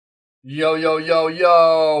Yo, yo, yo,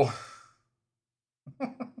 yo.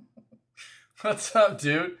 What's up,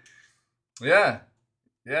 dude? Yeah,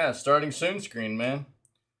 yeah, starting soon screen, man.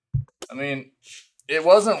 I mean, it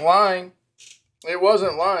wasn't lying. It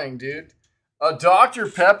wasn't lying, dude. A Dr.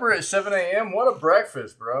 Pepper at 7 a.m.? What a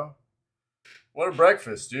breakfast, bro. What a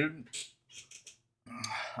breakfast, dude.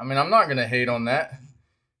 I mean, I'm not going to hate on that.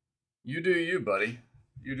 You do you, buddy.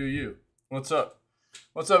 You do you. What's up?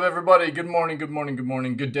 What's up, everybody? Good morning, good morning, good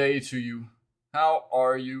morning. Good day to you. How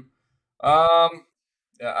are you? Um,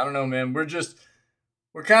 yeah, I don't know, man. We're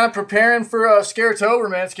kind of preparing for Scaretober,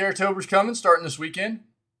 man. Scaretober's coming, starting this weekend.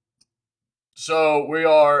 So we've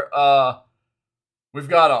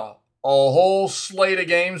got a whole slate of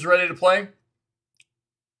games ready to play,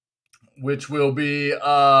 which will be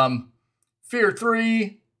Fear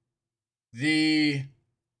 3, the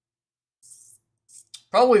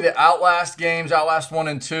probably the Outlast games, Outlast 1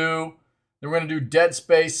 and 2. Then we're going to do Dead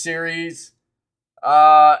Space series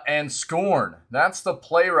and Scorn. That's the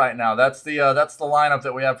play right now. That's the lineup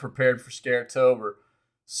that we have prepared for Scaretober.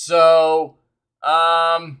 So,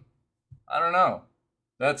 I don't know.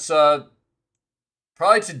 That's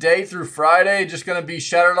probably today through Friday. Just gonna be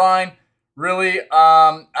Shatterline. Really,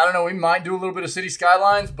 I don't know. We might do a little bit of City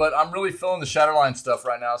Skylines, but I'm really feeling the Shatterline stuff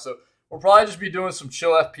right now. So we'll probably just be doing some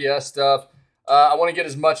chill FPS stuff. I want to get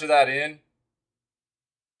as much of that in.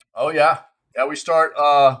 Oh yeah, yeah. We start.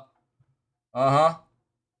 Huh.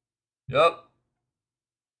 Yep.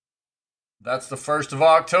 That's the 1st of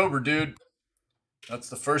October, dude. That's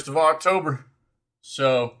the 1st of October.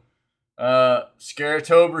 So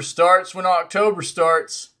Scaretober starts when October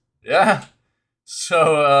starts. Yeah.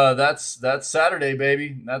 So that's Saturday,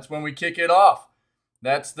 baby. That's when we kick it off.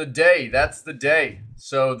 That's the day. That's the day.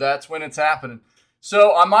 So that's when it's happening.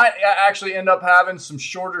 So I might actually end up having some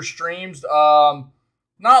shorter streams.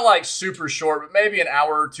 Not like super short, but maybe an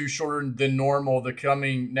hour or two shorter than normal the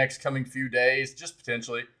next coming few days, just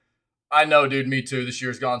potentially. I know, dude, me too. This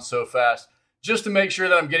year's gone so fast. Just to make sure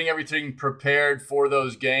that I'm getting everything prepared for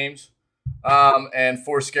those games. And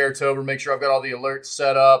for Scaretober, make sure I've got all the alerts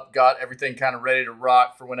set up, got everything kind of ready to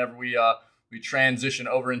rock for whenever we transition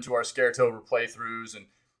over into our Scaretober playthroughs, and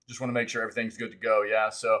just want to make sure everything's good to go.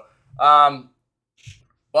 Yeah, so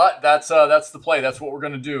but that's the play. That's what we're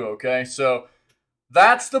gonna do. Okay, so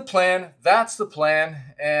that's the plan. That's the plan,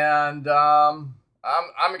 and I'm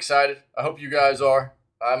excited. I hope you guys are.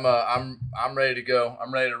 I'm ready to go.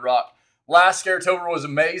 I'm ready to rock. Last Scaretober was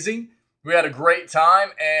amazing. We had a great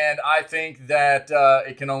time, and I think that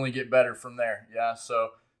it can only get better from there. Yeah,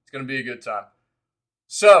 so it's gonna be a good time.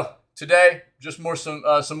 So today, just some more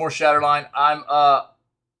Shatterline. I'm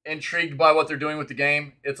intrigued by what they're doing with the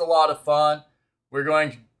game. It's a lot of fun. We're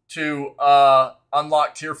going to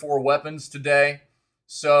unlock tier 4 weapons today,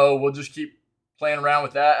 so we'll just keep playing around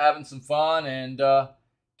with that, having some fun, and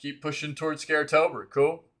keep pushing towards Scaretober.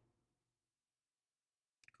 Cool,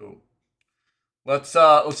 cool. Let's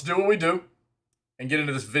do what we do and get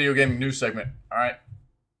into this video gaming news segment. All right,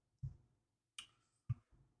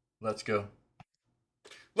 let's go.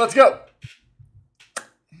 Let's go.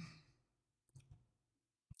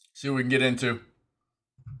 See what we can get into.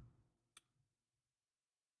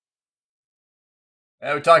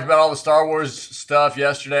 Yeah, we talked about all the Star Wars stuff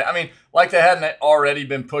yesterday. I mean, like they hadn't already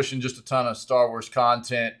been pushing just a ton of Star Wars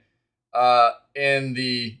content in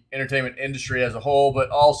the entertainment industry as a whole, but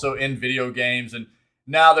also in video games. And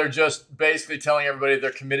now they're just basically telling everybody they're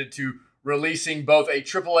committed to releasing both a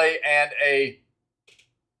AAA and a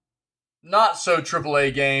not so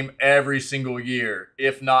AAA game every single year,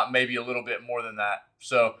 if not maybe a little bit more than that.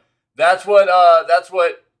 So that's what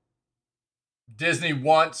Disney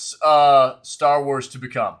wants Star Wars to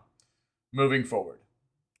become moving forward.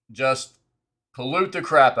 Just pollute the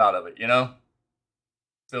crap out of it, you know?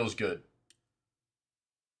 Feels good.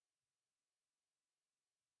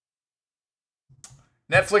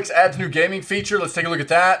 Netflix adds new gaming feature. Let's take a look at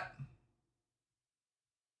that.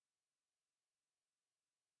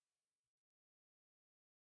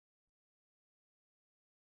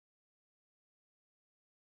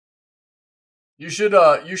 You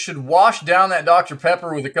should wash down that Dr.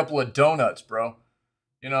 Pepper with a couple of donuts, bro.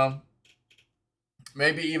 You know,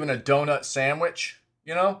 maybe even a donut sandwich,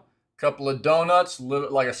 you know? A couple of donuts,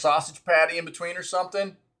 like a sausage patty in between or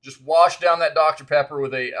something. Just wash down that Dr. Pepper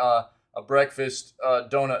with a breakfast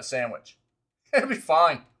donut sandwich. It'll be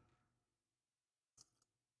fine.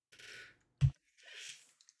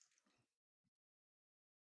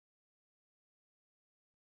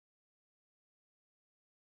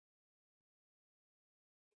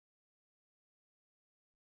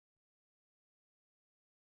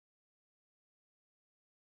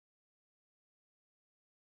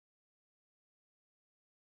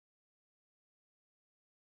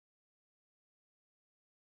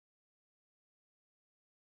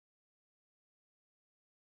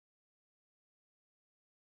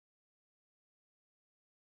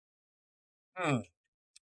 Hmm.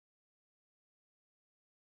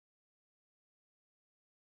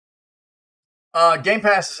 Game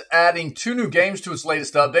Pass is adding 2 new games to its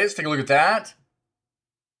latest update. Let's take a look at that.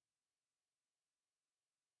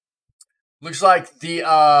 Looks like the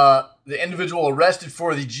individual arrested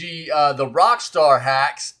for the Rockstar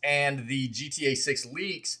hacks and the GTA 6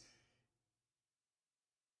 leaks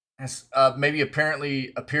has maybe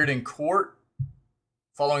apparently appeared in court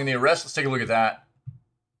following the arrest. Let's take a look at that.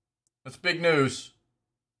 That's big news.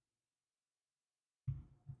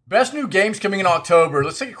 Best new games coming in October.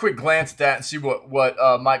 Let's take a quick glance at that and see what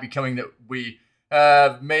might be coming that we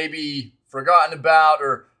have maybe forgotten about,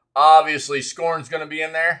 or obviously Scorn's going to be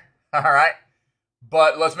in there. All right.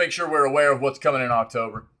 But let's make sure we're aware of what's coming in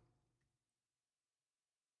October.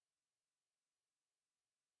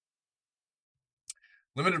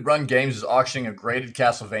 Limited Run Games is auctioning a graded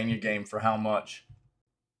Castlevania game for how much?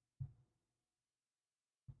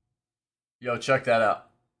 Yo, check that out.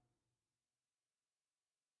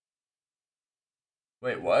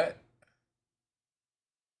 Wait, what?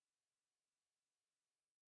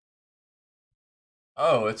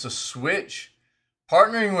 Oh, it's a Switch.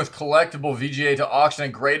 Partnering with Collectible VGA to auction a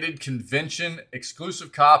graded convention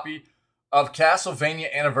exclusive copy of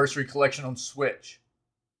Castlevania Anniversary Collection on Switch.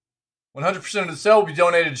 100% of the sale will be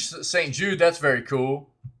donated to St. Jude. That's very cool.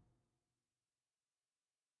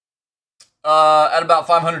 At about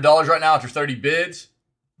 $500 right now after 30 bids.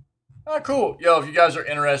 Cool. Yo, if you guys are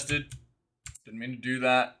interested, didn't mean to do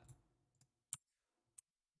that.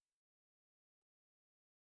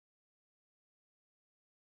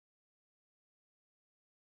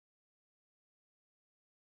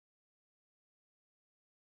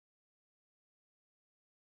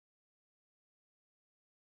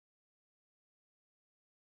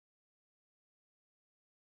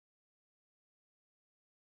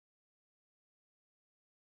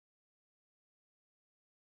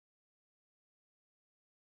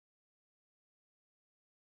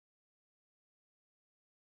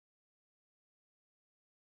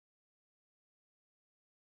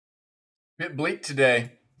 Bit bleak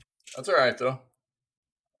today. That's all right though.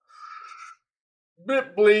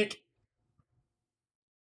 Bit bleak.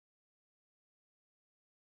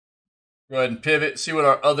 Go ahead and pivot. See what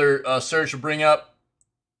our other search will bring up.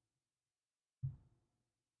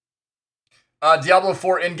 Diablo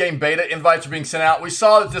 4 in-game beta invites are being sent out. We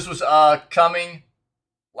saw that this was coming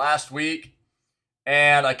last week,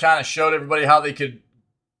 and I kind of showed everybody how they could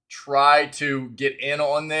try to get in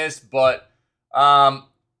on this, but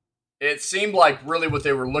it seemed like really what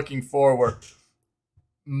they were looking for were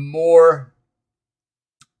more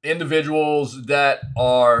individuals that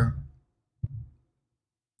are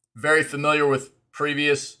very familiar with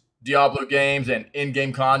previous Diablo games and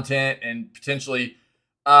in-game content, and potentially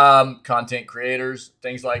content creators,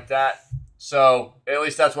 things like that. So at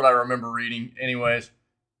least that's what I remember reading, anyways.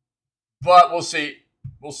 But we'll see.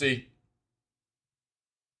 We'll see.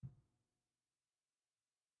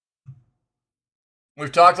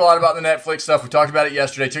 We've talked a lot about the Netflix stuff. We talked about it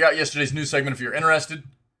yesterday. Check out yesterday's news segment if you're interested.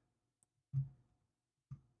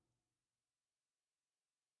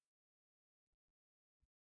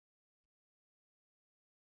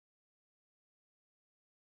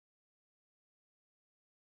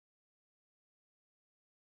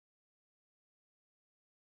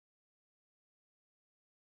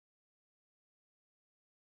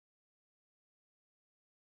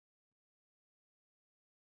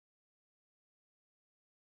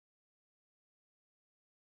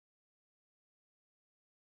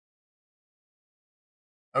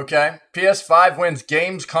 Okay. PS5 wins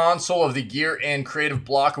Games Console of the Year and Creative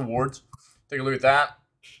Block Awards. Take a look at that.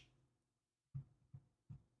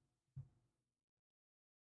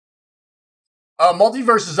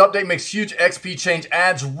 Multiverses update makes huge XP change,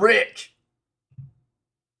 adds Rick.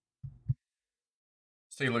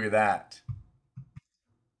 Let's take a look at that.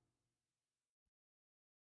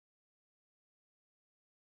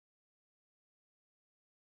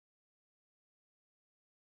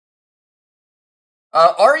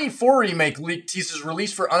 RE4 remake leak teases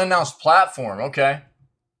release for unannounced platform. Okay.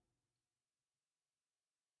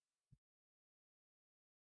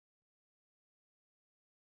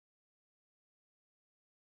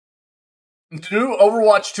 New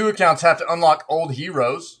Overwatch 2 accounts have to unlock old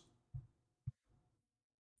heroes.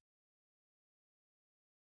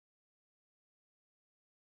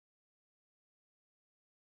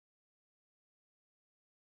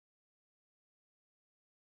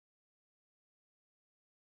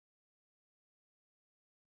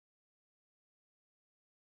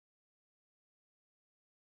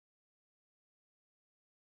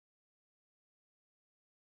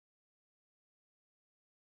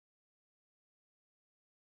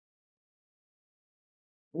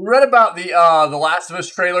 We read about the Last of Us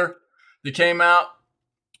trailer that came out.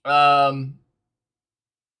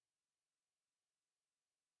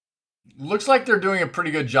 Looks like they're doing a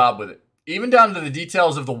pretty good job with it, even down to the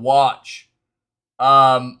details of the watch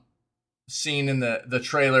seen in the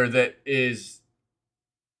trailer that is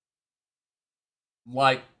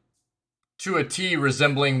like to a T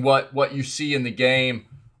resembling what you see in the game.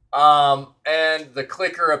 And the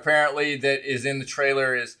clicker apparently that is in the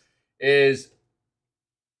trailer is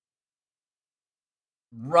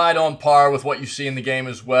right on par with what you see in the game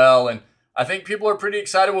as well. And I think people are pretty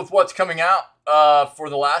excited with what's coming out for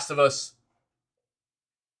The Last of Us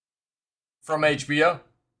from HBO.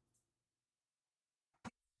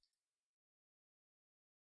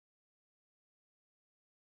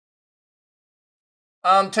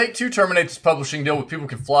 Take-Two terminates its publishing deal with People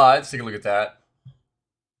Can Fly. Let's take a look at that.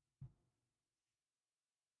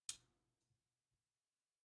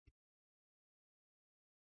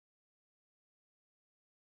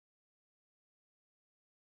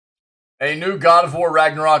 A new God of War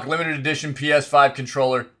Ragnarok limited edition PS5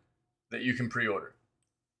 controller that you can pre-order.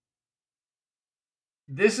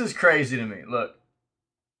 This is crazy to me. Look.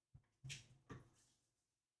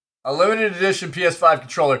 A limited edition PS5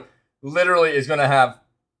 controller literally is going to have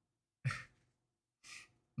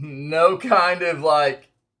no kind of like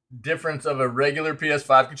difference of a regular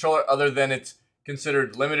PS5 controller other than it's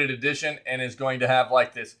considered limited edition and is going to have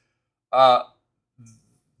like this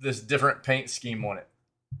this different paint scheme on it,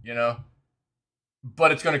 you know?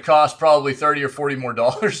 But it's going to cost probably $30 or $40 more.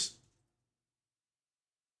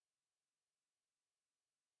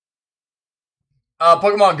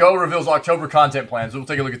 Pokemon Go reveals October content plans. We'll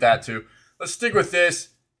take a look at that too. Let's stick with this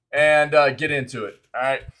and get into it. All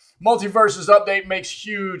right. Multiverses update makes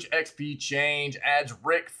huge XP change. Adds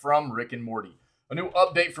Rick from Rick and Morty. A new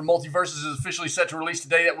update for Multiverses is officially set to release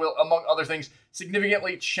today that will, among other things,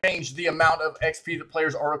 significantly change the amount of XP that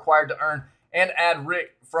players are required to earn and add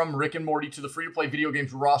Rick from Rick and Morty to the free-to-play video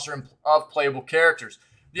games roster of playable characters.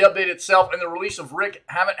 The update itself and the release of Rick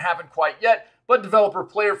haven't happened quite yet, but developer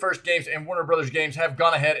Player First Games and Warner Brothers Games have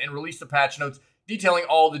gone ahead and released the patch notes detailing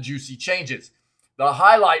all the juicy changes. The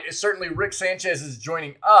highlight is certainly Rick Sanchez is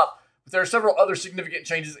joining up, but there are several other significant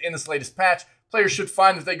changes in this latest patch. Players should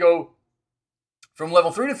find that they go from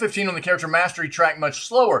level 3 to 15 on the character mastery track much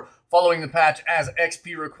slower following the patch, as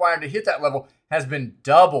XP required to hit that level has been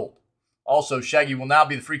doubled. Also, Shaggy will now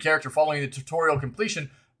be the free character following the tutorial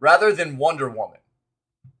completion rather than Wonder Woman.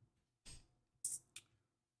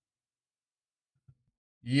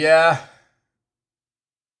 Yeah.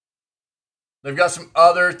 They've got some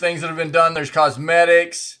other things that have been done. There's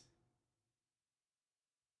cosmetics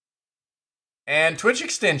and Twitch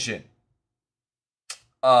extension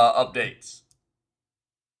updates.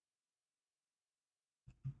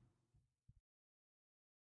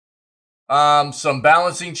 Some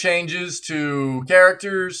balancing changes to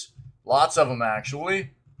characters. Lots of them,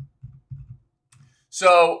 actually.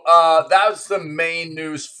 So that was the main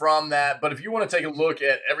news from that. But if you want to take a look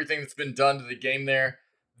at everything that's been done to the game there,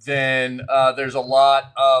 then there's a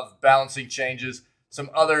lot of balancing changes. Some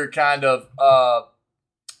other kind of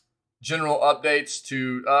general updates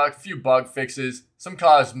to a few bug fixes. Some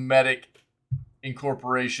cosmetic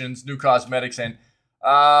incorporations, new cosmetics, and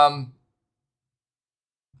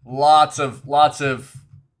lots of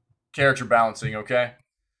character balancing, okay?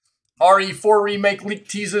 RE4 Remake leak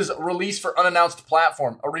teases release for unannounced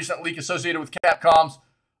platform. A recent leak associated with Capcom's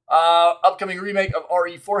upcoming remake of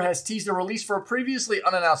RE4 has teased a release for a previously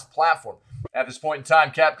unannounced platform. At this point in time,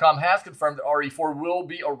 Capcom has confirmed that RE4 will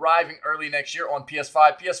be arriving early next year on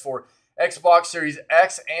PS5, PS4, Xbox Series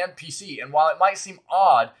X, and PC. And while it might seem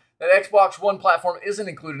odd that Xbox One platform isn't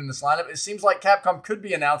included in this lineup, it seems like Capcom could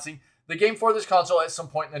be announcing the game for this console at some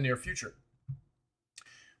point in the near future.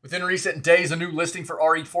 Within recent days, a new listing for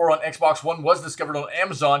RE4 on Xbox One was discovered on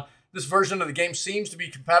Amazon. This version of the game seems to be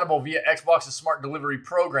compatible via Xbox's Smart Delivery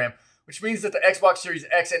program, which means that the Xbox Series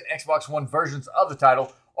X and Xbox One versions of the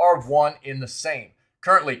title are one in the same.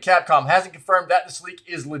 Currently, Capcom hasn't confirmed that this leak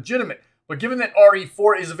is legitimate, but given that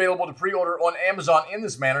RE4 is available to pre-order on Amazon in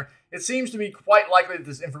this manner, it seems to be quite likely that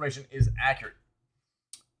this information is accurate.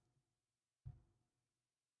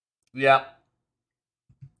 Yeah.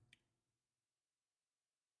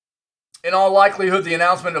 In all likelihood, the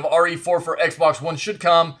announcement of RE4 for Xbox One should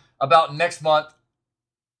come about next month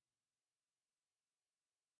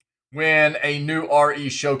when a new RE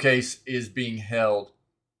showcase is being held.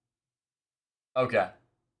 Okay.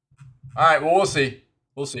 All right, well, we'll see.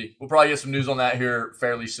 We'll see. We'll probably get some news on that here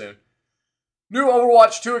fairly soon. New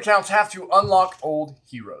Overwatch 2 accounts have to unlock old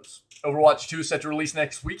heroes. Overwatch 2 is set to release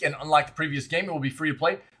next week, and unlike the previous game, it will be free to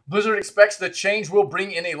play. Blizzard expects the change will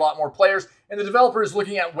bring in a lot more players, and the developer is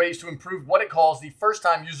looking at ways to improve what it calls the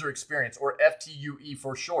first-time user experience, or FTUE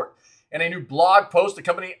for short. In a new blog post, the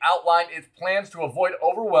company outlined its plans to avoid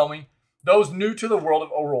overwhelming those new to the world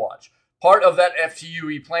of Overwatch. Part of that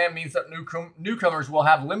FTUE plan means that newcomers will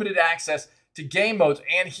have limited access to game modes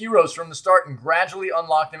and heroes from the start and gradually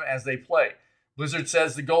unlock them as they play. Blizzard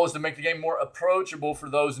says the goal is to make the game more approachable for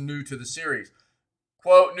those new to the series.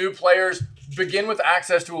 Quote, new players begin with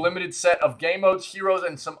access to a limited set of game modes, heroes,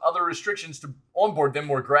 and some other restrictions to onboard them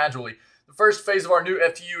more gradually. The first phase of our new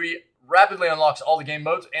FTUE rapidly unlocks all the game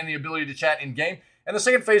modes and the ability to chat in-game, and the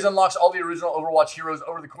second phase unlocks all the original Overwatch heroes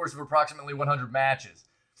over the course of approximately 100 matches.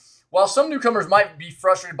 While some newcomers might be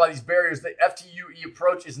frustrated by these barriers, the FTUE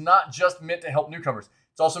approach is not just meant to help newcomers.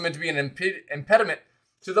 It's also meant to be an impediment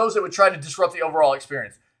to those that would try to disrupt the overall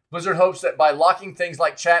experience. Blizzard hopes that by locking things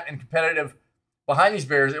like chat and competitive behind these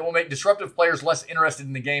barriers, it will make disruptive players less interested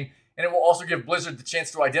in the game, and it will also give Blizzard the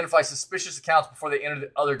chance to identify suspicious accounts before they enter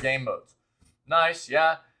the other game modes. Nice,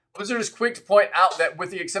 yeah. Blizzard is quick to point out that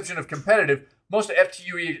with the exception of competitive, most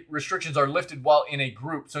FTUE restrictions are lifted while in a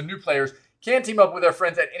group, so new players can team up with their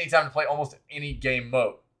friends at any time to play almost any game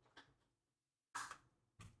mode.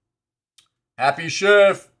 Happy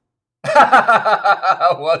Chef!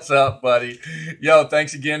 What's up, buddy? Yo,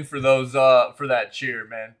 thanks again for those for that cheer,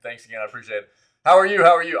 man. Thanks again, I appreciate it. How are you?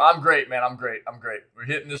 How are you? I'm great, man. I'm great. We're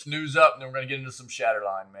hitting this news up, and then we're gonna get into some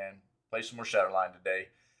Shatterline, man. Play some more Shatterline today.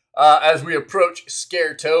 As we approach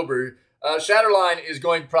Scaretober, Shatterline is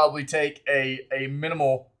going to probably take a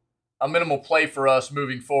minimal play for us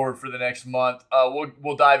moving forward for the next month.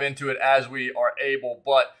 We'll dive into it as we are able,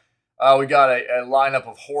 but we got a lineup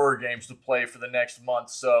of horror games to play for the next month.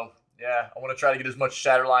 So yeah, I want to try to get as much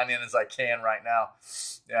Shatterline in as I can right now.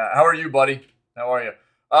 Yeah, how are you, buddy? How are you?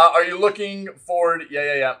 Are you looking forward?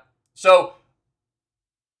 Yeah. So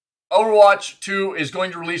Overwatch 2 is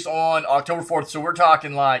going to release on October 4th. So we're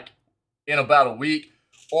talking like in about a week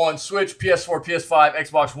on Switch, PS4, PS5,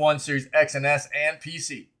 Xbox One, Series X and S, and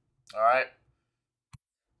PC. All right.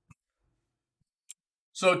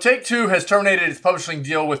 So Take-Two has terminated its publishing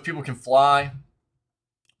deal with People Can Fly.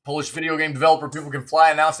 Polish video game developer People Can Fly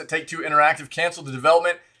announced that Take-Two Interactive canceled the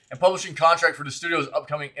development and publishing contract for the studio's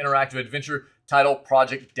upcoming interactive adventure title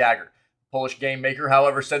Project Dagger. Polish game maker,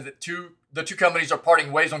 however, said that the two companies are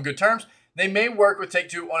parting ways on good terms. They may work with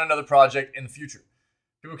Take-Two on another project in the future.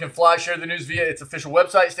 People Can Fly shared the news via its official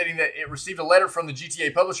website, stating that it received a letter from the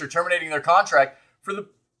GTA publisher terminating their contract for the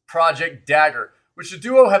Project Dagger, which the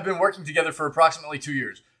duo have been working together for approximately 2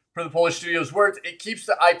 years. Per the Polish studio's words, it keeps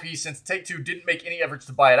the IP since Take-Two didn't make any efforts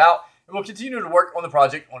to buy it out and will continue to work on the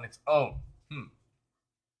project on its own.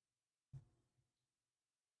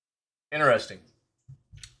 Interesting.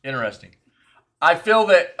 I feel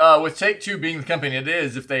that with Take-Two being the company it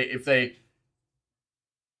is, if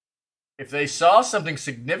they saw something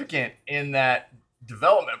significant in that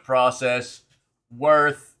development process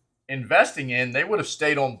worth investing in, they would have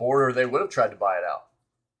stayed on board or they would have tried to buy it out.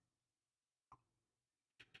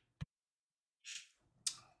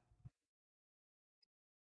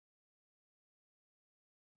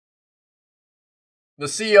 The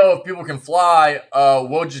CEO of People Can Fly,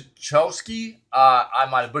 Wojciechowski, I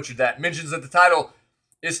might have butchered that, mentions that the title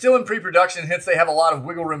is still in pre-production, hence they have a lot of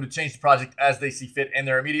wiggle room to change the project as they see fit, and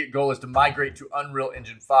their immediate goal is to migrate to Unreal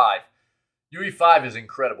Engine 5. UE5 is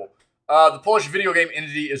incredible. The Polish video game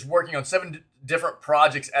entity is working on 7 different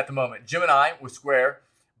projects at the moment. Gemini with Square,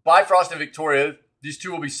 Bifrost and Victoria. These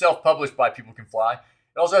two will be self-published by People Can Fly.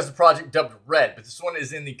 It also has the project dubbed Red, but this one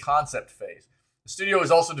is in the concept phase. The studio is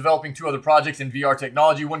also developing 2 other projects in VR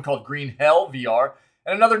technology, one called Green Hell VR,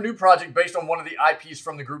 and another new project based on one of the IPs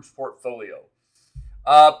from the group's portfolio.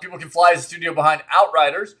 People Can Fly is the studio behind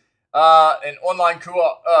Outriders, an online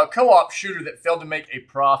co-op shooter that failed to make a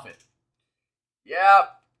profit. Yeah,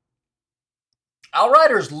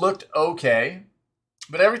 Outriders looked okay,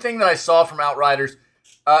 but everything that I saw from Outriders,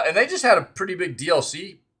 and they just had a pretty big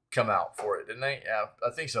DLC come out for it, didn't they? Yeah, I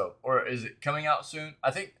think so. Or is it coming out soon? I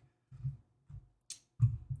think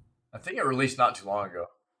it released not too long ago.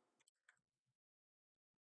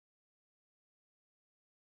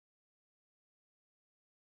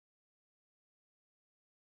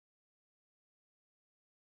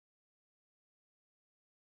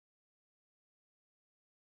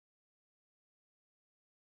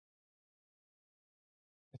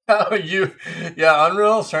 Oh, yeah,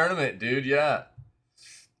 Unreal Tournament, dude, yeah.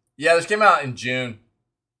 Yeah, this came out in June.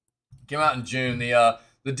 The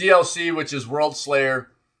DLC, which is World Slayer.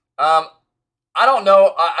 I don't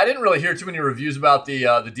know. I didn't really hear too many reviews about the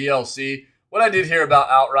DLC. What I did hear about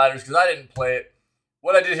Outriders, because I didn't play it,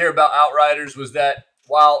 what I did hear about Outriders was that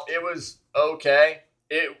while it was okay,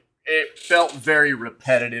 it felt very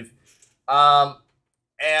repetitive. And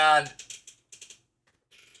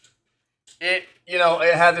it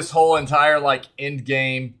had this whole entire like end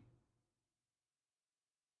game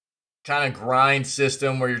kind of grind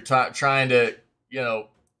system where you're trying to,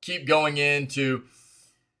 keep going into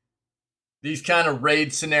these kind of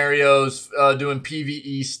raid scenarios, doing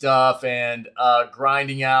PvE stuff and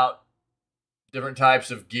grinding out different types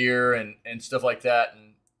of gear and stuff like that.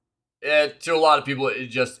 And to a lot of people,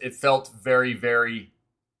 it felt very, very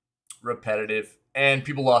repetitive, and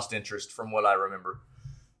people lost interest from what I remember.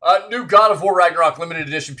 New God of War Ragnarok Limited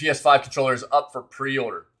Edition PS5 controller is up for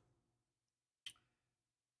pre-order.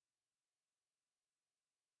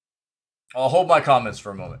 I'll hold my comments for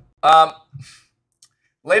a moment.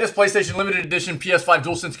 Latest PlayStation Limited Edition PS5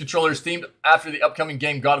 DualSense controller is themed after the upcoming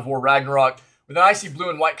game God of War Ragnarok, with an icy blue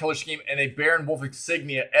and white color scheme and a bear and wolf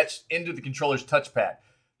insignia etched into the controller's touchpad.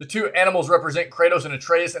 The two animals represent Kratos and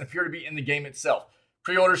Atreus and appear to be in the game itself.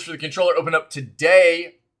 Pre-orders for the controller open up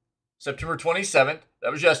today, September 27th.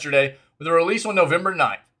 That was yesterday, with a release on November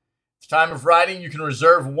 9th. At the time of writing, you can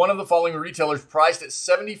reserve one of the following retailers priced at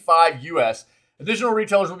 $75 US. Additional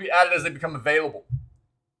retailers will be added as they become available.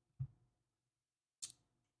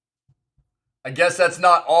 I guess that's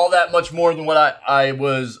not all that much more than what I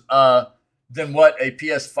was, than what a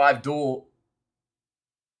PS5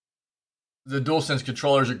 the DualSense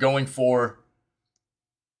controllers are going for.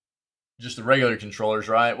 Just the regular controllers,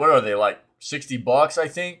 right? What are they, like $60, I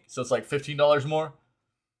think? So it's like $15 more.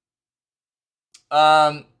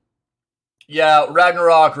 Yeah,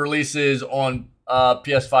 Ragnarok releases on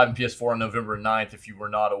PS5 and PS4 on November 9th, if you were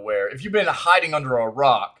not aware. If you've been hiding under a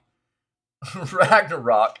rock,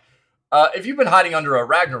 Ragnarok, if you've been hiding under a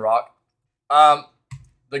Ragnarok,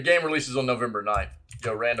 the game releases on November 9th.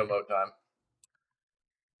 Yo, random mode time.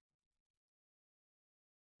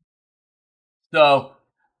 So,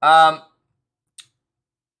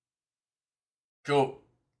 cool.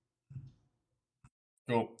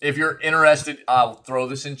 Cool. If you're interested, I'll throw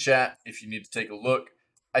this in chat if you need to take a look.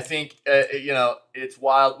 I think, it's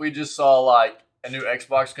wild. We just saw like a new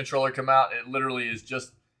Xbox controller come out. It literally is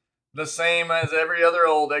just the same as every other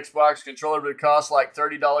old Xbox controller, but it costs like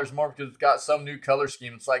 $30 more because it's got some new color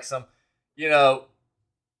scheme. It's like some,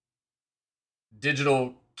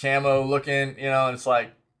 digital camo looking, and it's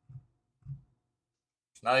like,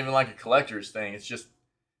 it's not even like a collector's thing. It's just,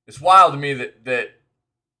 it's wild to me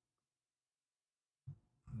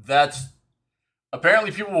that's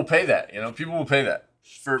apparently people will pay that, people will pay that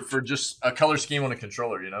for just a color scheme on a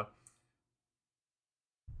controller,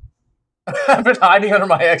 I've been hiding under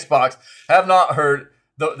my Xbox. Have not heard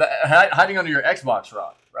the hiding under your Xbox,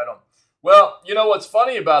 Rob. Right on. Well, what's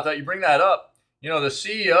funny about that? You bring that up. The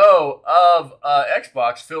CEO of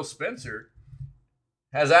Xbox, Phil Spencer,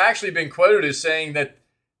 has actually been quoted as saying that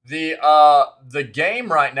the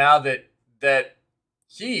game right now that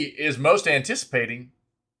he is most anticipating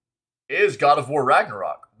is God of War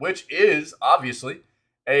Ragnarok, which is obviously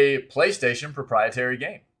a PlayStation proprietary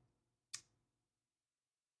game.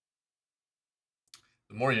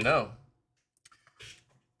 The more you know.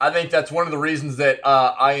 I think that's one of the reasons that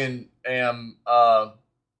I am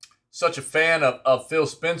such a fan of Phil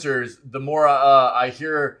Spencer's. The more I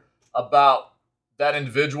hear about that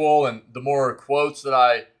individual and the more quotes that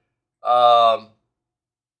I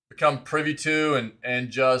become privy to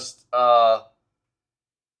and just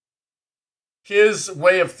his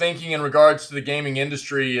way of thinking in regards to the gaming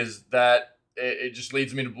industry is that it just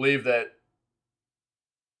leads me to believe that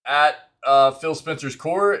at Phil Spencer's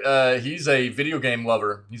core, he's a video game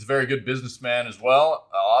lover. He's a very good businessman as well,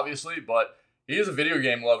 obviously, but he is a video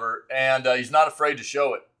game lover, and he's not afraid to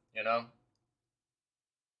show it,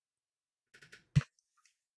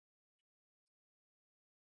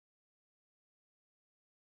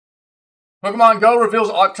 Pokemon Go reveals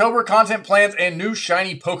October content plans and new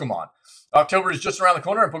shiny Pokemon. October is just around the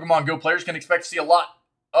corner, and Pokemon Go players can expect to see a lot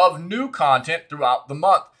of new content throughout the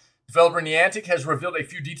month. Developer Niantic has revealed a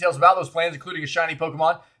few details about those plans, including a shiny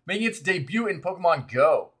Pokemon making its debut in Pokemon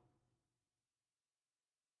Go.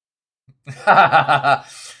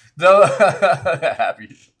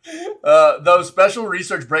 Those special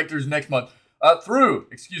research breakthroughs next month. Through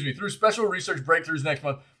special research breakthroughs next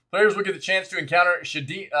month, players will get the chance to encounter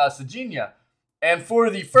Sagenia. And for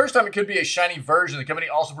the first time, it could be a shiny version. The company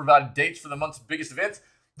also provided dates for the month's biggest events,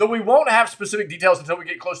 though we won't have specific details until we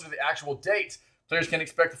get closer to the actual dates. Players can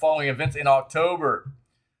expect the following events in October.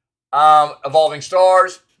 Evolving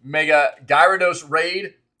Stars, Mega Gyarados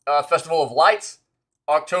Raid, Festival of Lights,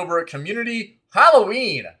 October Community,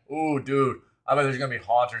 Halloween. Ooh, dude, I bet there's going to be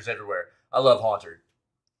haunters everywhere. I love haunters.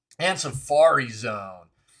 And Safari Zone.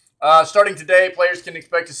 Starting today, players can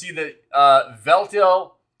expect to see the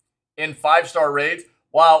Veltil in 5-star raids,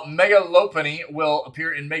 while Megalopony will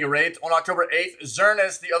appear in Mega Raids. On October 8th,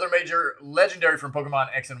 Xerneas, the other major legendary from Pokemon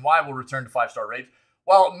X and Y, will return to 5-star raids,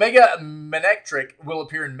 while Mega Manectric will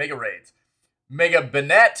appear in Mega Raids. Mega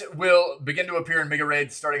Banette will begin to appear in Mega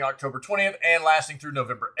Raids starting October 20th and lasting through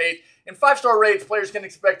November 8th. In 5-star raids, players can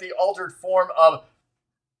expect the altered form of,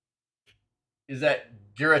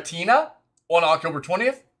 Giratina on October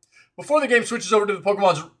 20th. Before the game switches over to the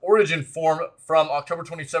Pokemon's origin form from October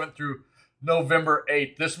 27th through November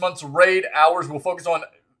 8th. This month's raid hours will focus on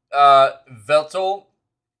Veltil,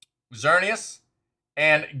 Xerneas,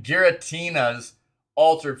 and Giratina's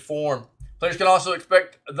altered form. Players can also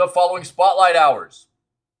expect the following spotlight hours.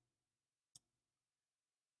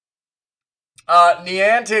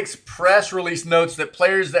 Niantic's press release notes that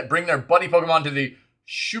players that bring their buddy Pokemon to the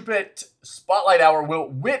Shuppet Spotlight Hour will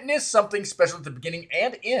witness something special at the beginning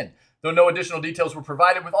and end. Though no additional details were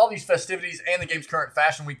provided, with all these festivities and the game's current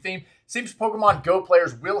Fashion Week theme, seems Pokemon Go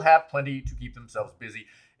players will have plenty to keep themselves busy.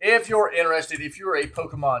 If you're interested, if you're a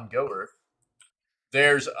Pokemon Goer,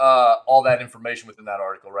 there's all that information within that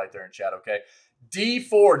article right there in chat, okay?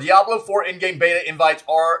 D4, Diablo 4 in-game beta invites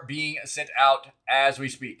are being sent out as we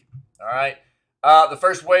speak, all right? The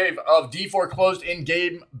first wave of D4 closed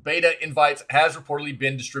in-game beta invites has reportedly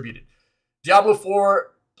been distributed. Diablo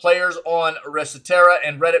 4 players on Recetera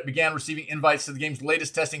and Reddit began receiving invites to the game's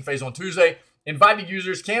latest testing phase on Tuesday. Invited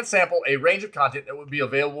users can sample a range of content that will be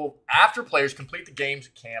available after players complete the game's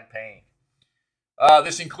campaign.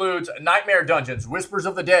 This includes Nightmare Dungeons, Whispers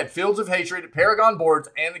of the Dead, Fields of Hatred, Paragon Boards,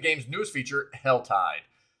 and the game's newest feature, Helltide.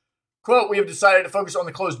 Quote, we have decided to focus on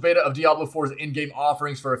the closed beta of Diablo 4's in-game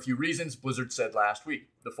offerings for a few reasons, Blizzard said last week.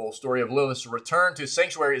 The full story of Lilith's return to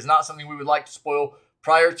Sanctuary is not something we would like to spoil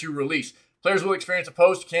prior to release. Players will experience a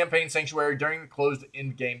post-campaign Sanctuary during the closed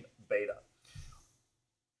in-game beta.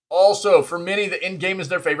 Also, for many, the in-game is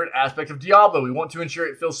their favorite aspect of Diablo. We want to ensure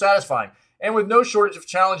it feels satisfying, and with no shortage of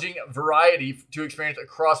challenging variety to experience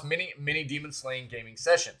across many demon-slaying gaming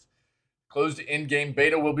sessions. Closed in-game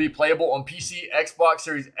beta will be playable on PC, Xbox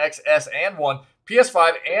Series XS and One,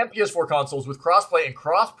 PS5, and PS4 consoles with cross-play and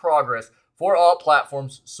cross-progress for all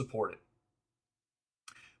platforms supported.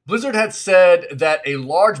 Blizzard had said that a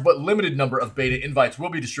large but limited number of beta invites will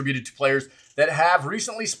be distributed to players that have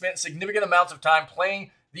recently spent significant amounts of time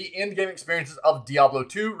playing the in-game experiences of Diablo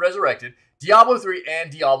 2 Resurrected, Diablo 3,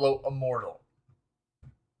 and Diablo Immortal.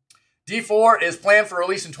 D4 is planned for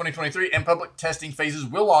release in 2023, and public testing phases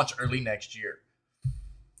will launch early next year.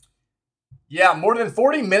 Yeah, more than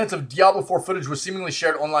 40 minutes of Diablo 4 footage was seemingly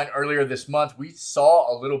shared online earlier this month. We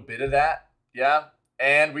saw a little bit of that, yeah,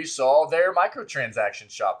 and we saw their microtransaction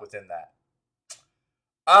shop within that.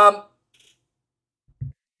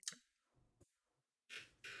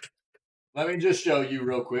 Let me just show you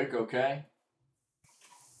real quick, okay?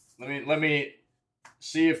 Let me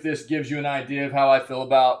see if this gives you an idea of how I feel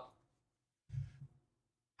about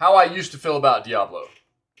how I used to feel about Diablo.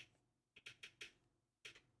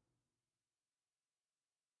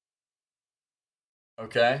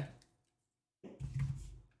 Okay.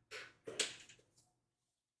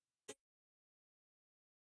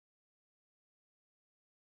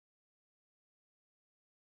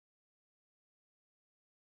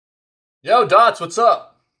 Yo, Dots, what's up?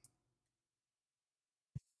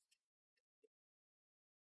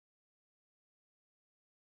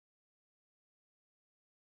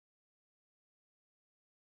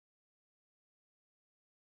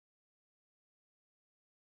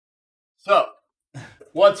 So,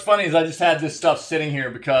 what's funny is I just had this stuff sitting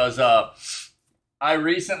here because I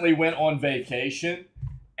recently went on vacation,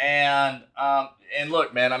 and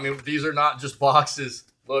look, man, I mean, these are not just boxes.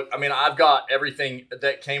 Look, I mean, I've got everything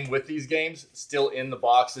that came with these games still in the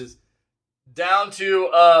boxes, down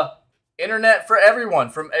to internet for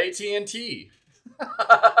everyone from AT&T.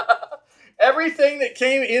 Everything that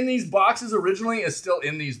came in these boxes originally is still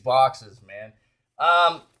in these boxes, man.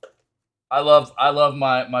 I love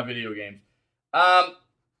my video games.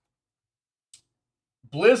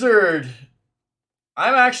 Blizzard.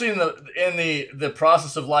 I'm actually in the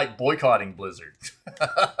process of like boycotting Blizzard.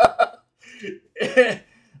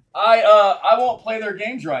 I won't play their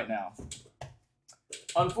games right now.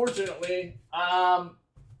 Unfortunately,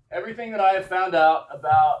 everything that I have found out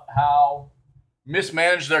about how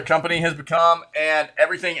mismanaged their company has become, and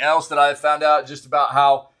everything else that I have found out just about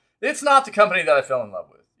how it's not the company that I fell in love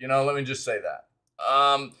with. You know, let me just say that.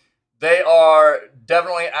 They are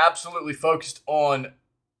definitely absolutely focused on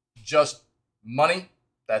just money.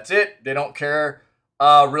 That's it. They don't care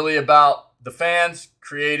really about the fans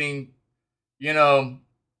creating, you know,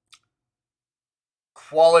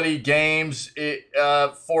 quality games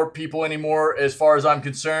for people anymore. As far as I'm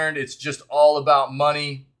concerned, it's just all about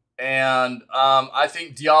money. And I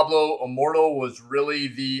think Diablo Immortal was really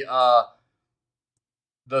the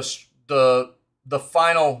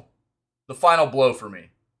final blow for me.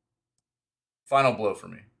 Final blow for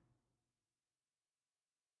me.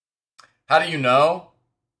 How do you know?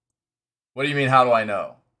 What do you mean, how do I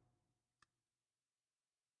know?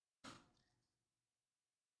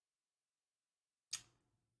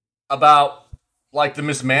 About, like, the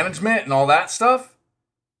mismanagement and all that stuff?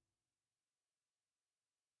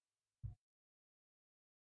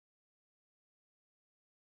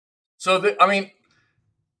 So, I mean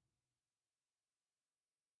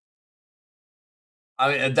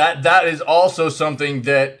that is also something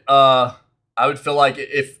that I would feel like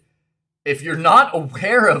if you're not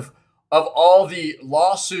aware of all the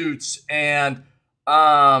lawsuits and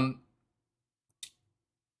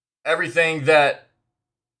everything that,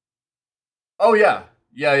 oh yeah.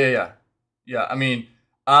 I mean,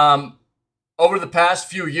 over the past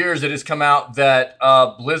few years, it has come out that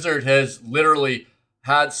Blizzard has literally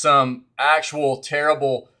had some actual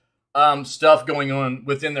terrible stuff going on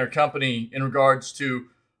within their company in regards to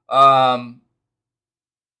all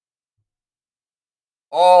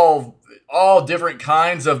different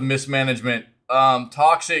kinds of mismanagement,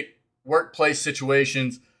 toxic workplace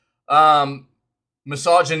situations,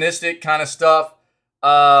 misogynistic kind of stuff,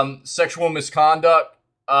 sexual misconduct,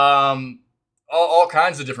 all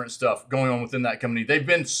kinds of different stuff going on within that company. They've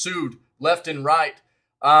been sued left and right.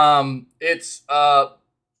 It's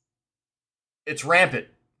rampant.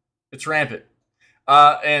 It's rampant.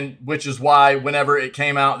 And which is why whenever it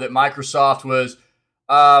came out that Microsoft was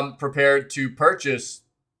prepared to purchase,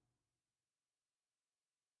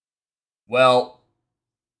 well,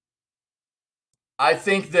 I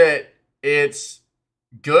think that it's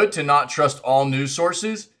good to not trust all news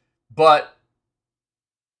sources, but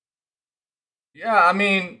yeah, I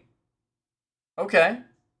mean, okay,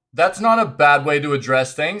 that's not a bad way to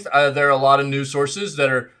address things. There are a lot of news sources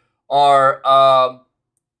that are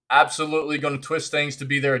absolutely going to twist things to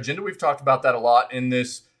be their agenda. We've talked about that a lot in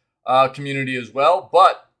this community as well,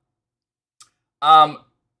 but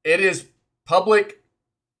it is public.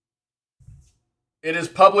 It is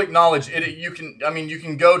public knowledge. You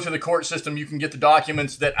can go to the court system. You can get the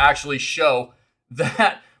documents that actually show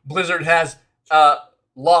that Blizzard has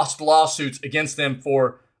lost lawsuits against them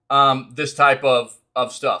for this type of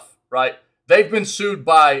stuff. Right? They've been sued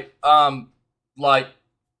by like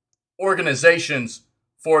organizations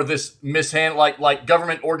for this like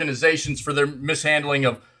government organizations for their mishandling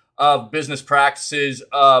of business practices,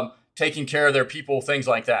 taking care of their people, things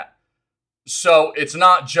like that. So it's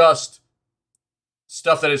not just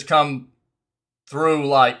stuff that has come through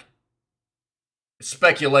like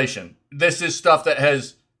speculation. This is stuff that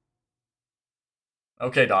has,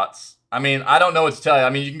 okay, Dots. I mean, I don't know what to tell you. I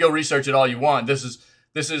mean, you can go research it all you want. This is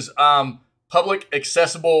public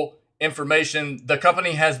accessible information. The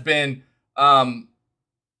company has been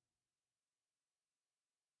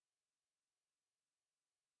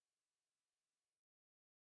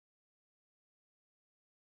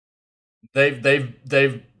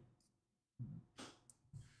they've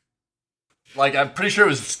like, I'm pretty sure it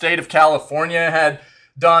was the state of California had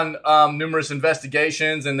done numerous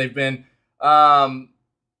investigations, and they've been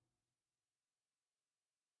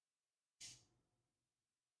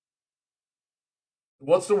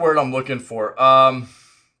what's the word I'm looking for?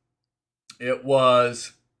 It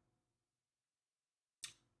was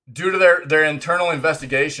due to their internal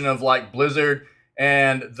investigation of like Blizzard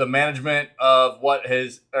and the management of what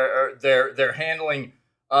has or their handling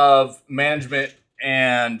of management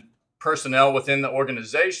and personnel within the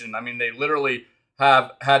organization. I mean, they literally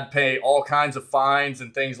have had to pay all kinds of fines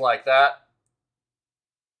and things like that.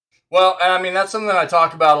 Well, and I mean, that's something that I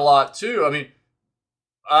talk about a lot too. I mean,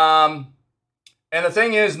 and the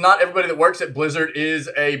thing is, not everybody that works at Blizzard is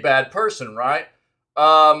a bad person, right?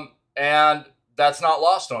 And that's not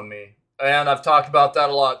lost on me. And I've talked about that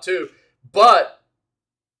a lot too. But,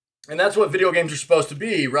 and that's what video games are supposed to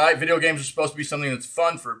be, right? Video games are supposed to be something that's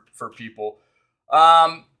fun for people.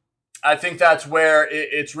 I think that's where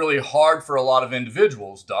it's really hard for a lot of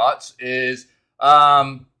individuals, Dots, is,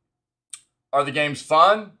 are the games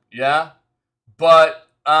fun? Yeah. But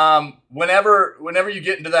whenever you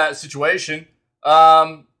get into that situation,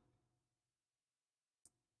 you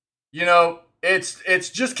know, it's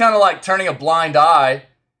just kind of like turning a blind eye,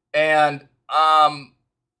 and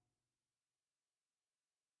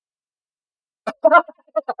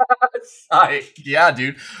Yeah,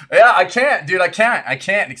 dude. Yeah, I can't, dude. I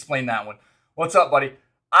can't explain that one. What's up, buddy?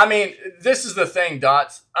 I mean, this is the thing,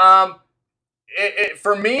 Dots.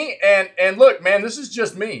 For me, and look, man, this is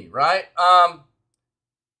just me, right?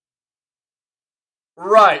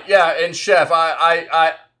 Right, yeah, and Chef,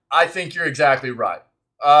 I think you're exactly right.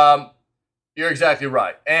 You're exactly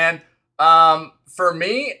right, and for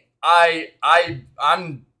me,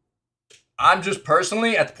 I'm just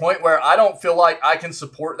personally at the point where I don't feel like I can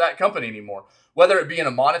support that company anymore, whether it be in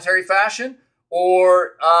a monetary fashion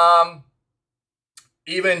or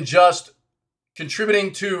even just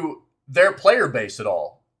contributing to their player base at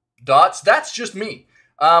all. Dots, that's just me.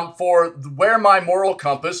 For where my moral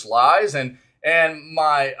compass lies and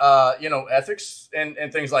my ethics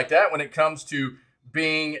and things like that when it comes to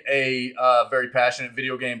being a very passionate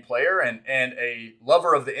video game player and a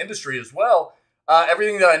lover of the industry as well.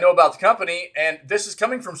 Everything that I know about the company, and this is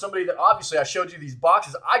coming from somebody that obviously I showed you these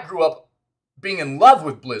boxes. I grew up being in love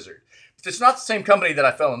with Blizzard. But it's not the same company that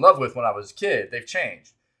I fell in love with when I was a kid. They've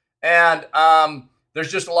changed. And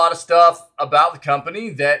there's just a lot of stuff about the company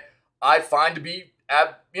that I find to be,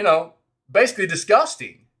 basically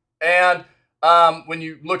disgusting. And when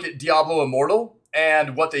you look at Diablo Immortal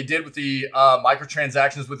and what they did with the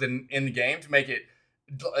microtransactions in the game to make it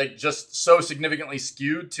just so significantly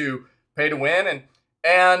skewed to pay to win,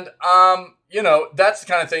 and that's the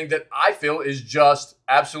kind of thing that I feel is just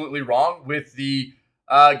absolutely wrong with the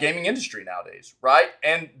gaming industry nowadays, right?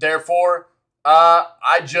 And therefore,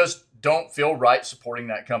 I just don't feel right supporting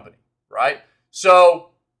that company, right? So,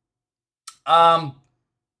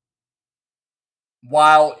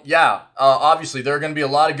 while, obviously there are going to be a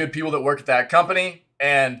lot of good people that work at that company,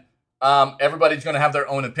 and everybody's going to have their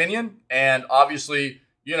own opinion, and obviously,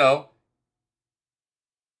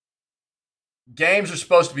 games are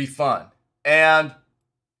supposed to be fun. And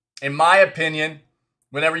in my opinion,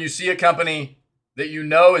 whenever you see a company that you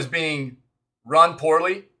know is being run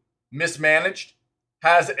poorly, mismanaged,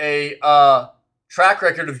 has a track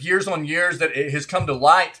record of years on years that it has come to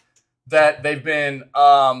light that they've been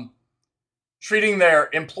treating their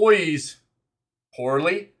employees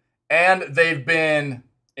poorly, and they've been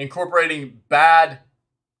incorporating bad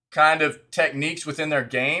kind of techniques within their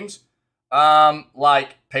games,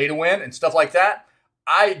 like pay to win and stuff like that,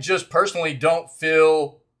 I just personally don't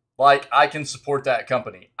feel like I can support that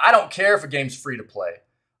company. I don't care if a game's free to play.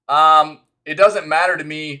 It doesn't matter to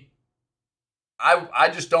me. I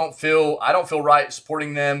just don't feel right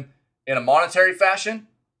supporting them in a monetary fashion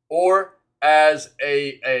or as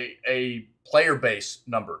a player base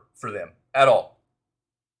number for them at all.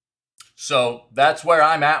 So that's where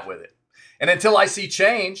I'm at with it. And until I see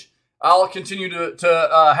change, I'll continue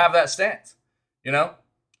to have that stance,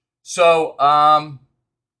 So, I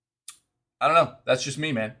don't know. That's just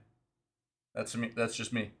me, man. That's me. That's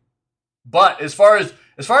just me. But as far as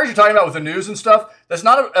you're talking about with the news and stuff, that's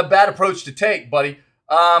not a bad approach to take, buddy.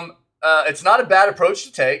 It's not a bad approach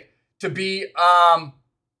to take to be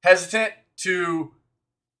hesitant to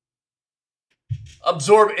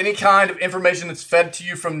absorb any kind of information that's fed to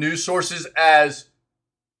you from news sources as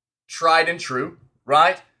tried and true,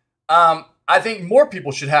 right? I think more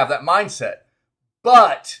people should have that mindset.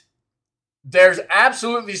 But there's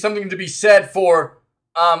absolutely something to be said for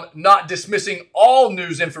not dismissing all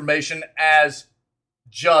news information as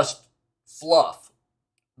just fluff,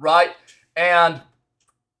 right? And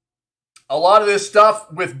a lot of this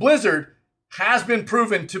stuff with Blizzard has been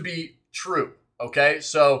proven to be true, okay?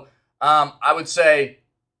 So I would say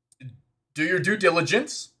do your due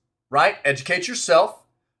diligence, right? Educate yourself.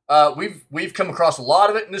 We've come across a lot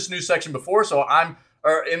of it in this news section before,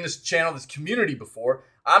 or in this channel, this community before.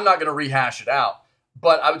 I'm not going to rehash it out,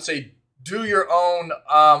 but I would say do your own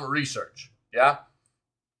research, yeah?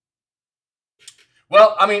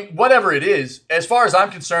 Well, I mean, whatever it is, as far as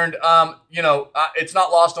I'm concerned, it's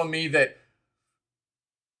not lost on me that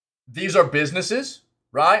these are businesses,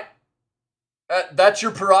 right? That's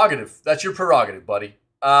your prerogative. That's your prerogative, buddy.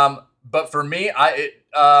 But for me,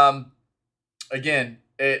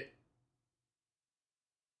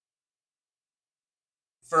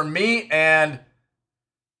 for me and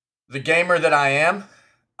the gamer that I am,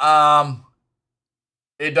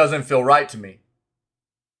 it doesn't feel right to me.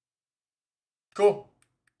 Cool.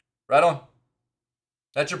 Right on.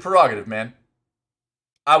 That's your prerogative, man.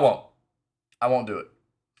 I won't do it.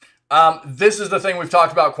 This is the thing we've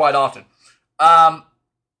talked about quite often. And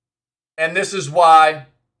this is why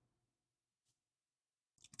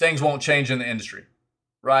things won't change in the industry,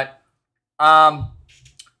 right?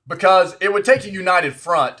 Because it would take a united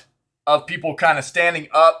front of people kind of standing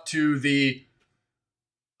up to the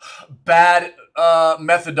bad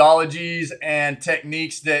methodologies and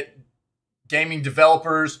techniques that gaming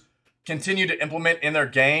developers continue to implement in their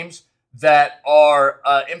games that are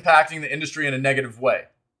impacting the industry in a negative way,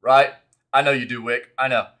 right? I know you do, Wick. I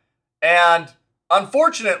know. And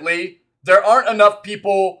unfortunately, there aren't enough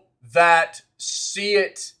people that see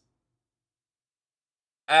it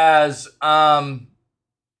as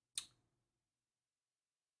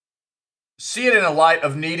see it in a light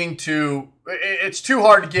of needing to. It's too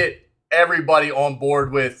hard to get everybody on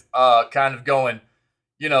board with kind of going,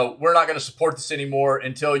 you know, we're not going to support this anymore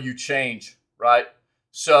until you change, right?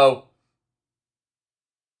 So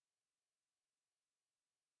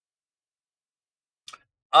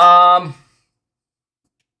look,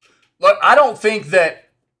 I don't think that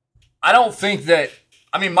I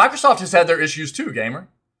mean, Microsoft has had their issues too, gamer.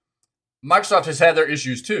 Microsoft has had their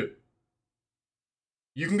issues too.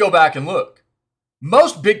 You can go back and look.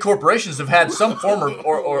 Most big corporations have had some form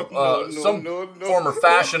or form or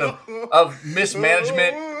fashion of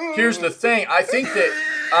mismanagement. Here's the thing. I think that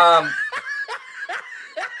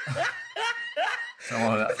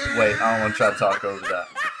wait, I don't want to try to talk over that.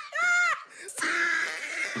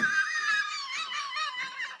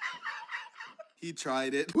 He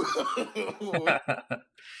tried it.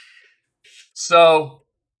 So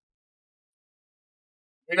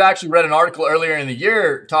we actually read an article earlier in the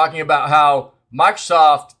year talking about how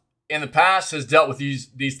Microsoft in the past has dealt with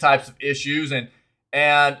these types of issues, and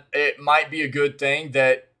it might be a good thing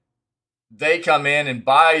that they come in and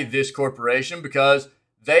buy this corporation because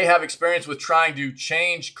they have experience with trying to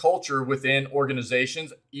change culture within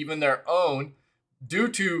organizations, even their own, due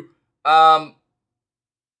to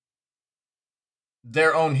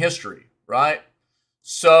their own history, right?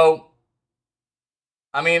 So,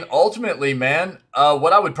 I mean, ultimately, man,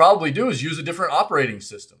 what I would probably do is use a different operating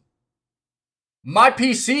system. My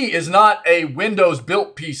PC is not a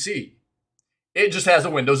Windows-built PC. It just has a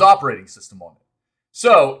Windows operating system on it.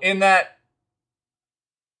 So, in that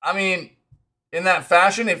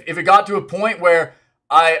fashion, if it got to a point where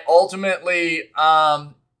I ultimately saw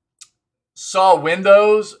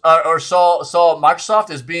Windows or saw Microsoft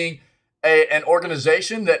as being an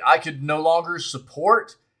organization that I could no longer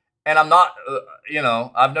support, and I'm not,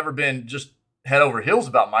 I've never been just head over heels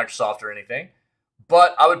about Microsoft or anything,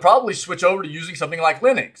 but I would probably switch over to using something like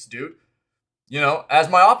Linux, dude, as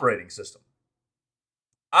my operating system.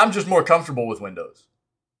 I'm just more comfortable with Windows.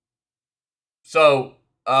 So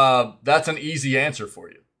that's an easy answer for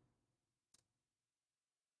you.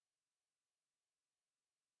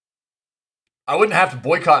 I wouldn't have to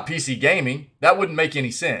boycott PC gaming. That wouldn't make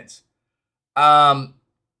any sense.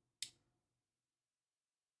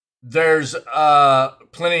 There's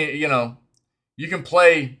plenty, you can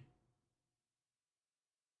play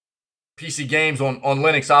PC games on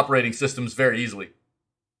Linux operating systems very easily.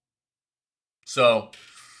 So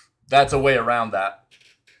that's a way around that.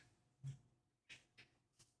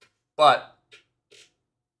 But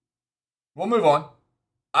we'll move on.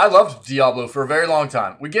 I loved Diablo for a very long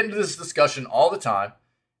time. We get into this discussion all the time,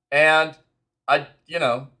 and I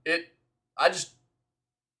just,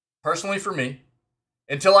 personally for me,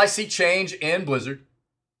 until I see change in Blizzard,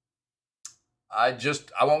 I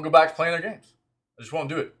won't go back to playing their games. I just won't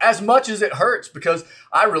do it. As much as it hurts, because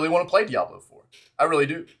I really want to play Diablo 4. I really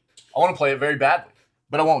do. I want to play it very badly,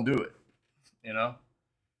 but I won't do it,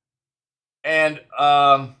 And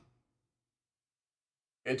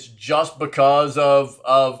it's just because of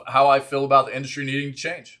how I feel about the industry needing to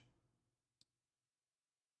change.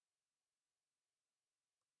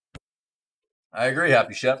 I agree,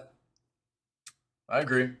 Happy Chef. I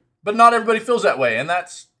agree. But not everybody feels that way, and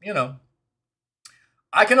that's,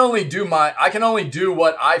 I can only do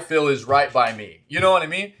what I feel is right by me. You know what I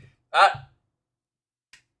mean?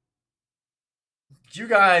 You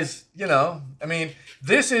guys,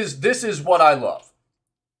 this is what I love.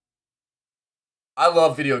 I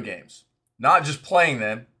love video games. Not just playing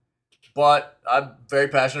them, but I'm very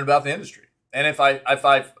passionate about the industry. And if I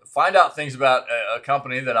find out things about a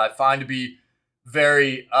company that I find to be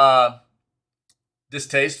very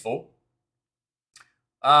distasteful,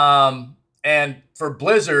 and for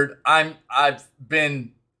Blizzard, I've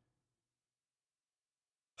been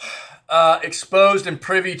exposed and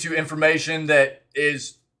privy to information that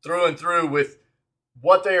is through and through with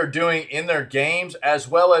what they are doing in their games, as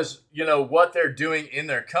well as what they're doing in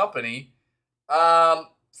their company,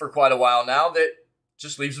 for quite a while now. That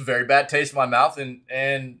just leaves a very bad taste in my mouth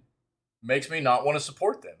and makes me not want to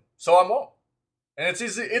support them. So I won't. And it's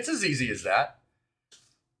as easy as that.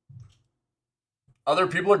 Other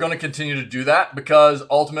people are going to continue to do that because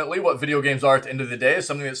ultimately what video games are at the end of the day is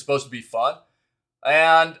something that's supposed to be fun.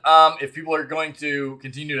 And if people are going to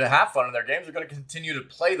continue to have fun in their games, they're going to continue to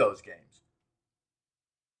play those games.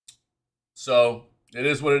 So it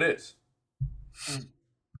is what it is.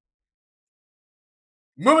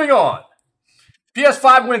 Moving on.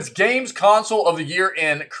 PS5 wins Games Console of the Year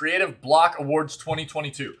in Creative Block Awards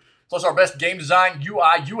 2022. Plus our best game design,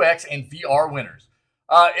 UI, UX, and VR winners.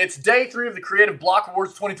 It's day 3 of the Creative Block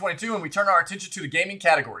Awards 2022, and we turn our attention to the gaming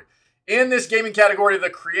category. In this gaming category of the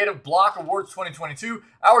Creative Block Awards 2022,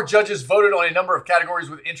 our judges voted on a number of categories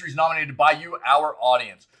with entries nominated by you, our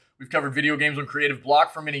audience. We've covered video games on Creative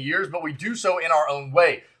Block for many years, but we do so in our own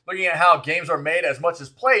way. Looking at how games are made as much as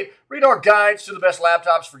played, read our guides to the best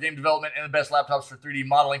laptops for game development and the best laptops for 3D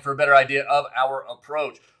modeling for a better idea of our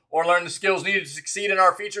approach. Or learn the skills needed to succeed in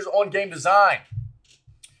our features on game design.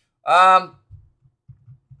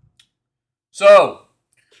 So,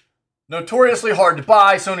 notoriously hard to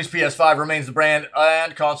buy, Sony's PS5 remains the brand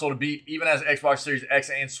and console to beat, even as Xbox Series X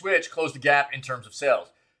and Switch close the gap in terms of sales.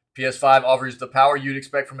 PS5 offers the power you'd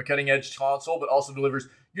expect from a cutting-edge console, but also delivers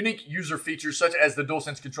unique user features such as the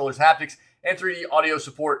DualSense controller's haptics and 3D audio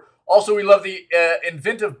support. Also, we love the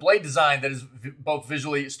inventive blade design that is both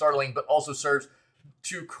visually startling, but also serves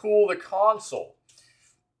to cool the console.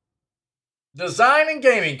 Design and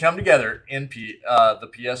gaming come together in the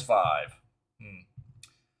PS5.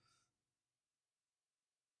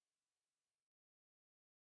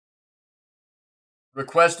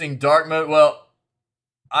 Requesting dark mode. Well,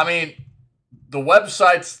 I mean, the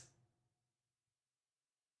website's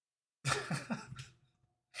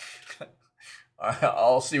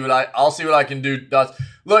I'll see what I can do.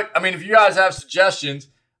 Look, I mean, if you guys have suggestions,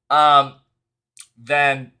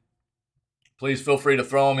 then please feel free to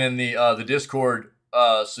throw them in the Discord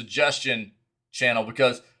suggestion channel,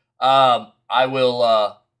 because I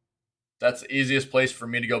will. That's the easiest place for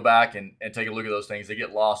me to go back and take a look at those things. They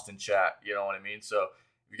get lost in chat. You know what I mean? So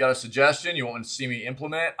if you got a suggestion you want to see me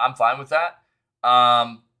implement, I'm fine with that.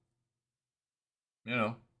 You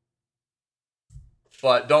know.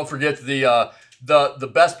 But don't forget the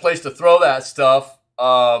best place to throw that stuff.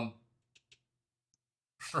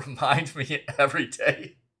 Remind me every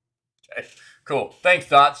day. Okay, cool. Thanks,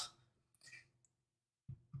 Dots.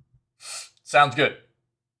 Sounds good.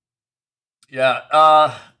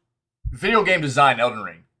 Yeah. Video game design, Elden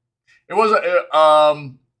Ring. It was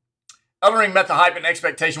Elden Ring met the hype and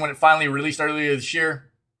expectation when it finally released earlier this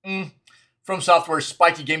year. From Software's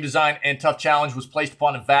spiky game design and tough challenge was placed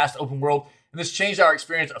upon a vast open world, and this changed our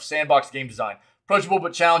experience of sandbox game design. Approachable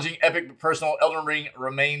but challenging, epic but personal, Elden Ring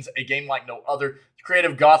remains a game like no other. The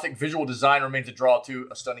creative gothic visual design remains a draw to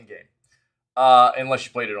a stunning game. Unless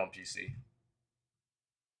you played it on PC.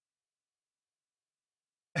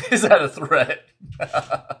 Is that a threat?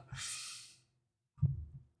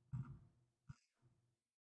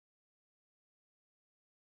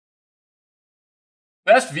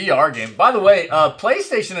 Best VR game. By the way,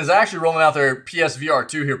 PlayStation is actually rolling out their PSVR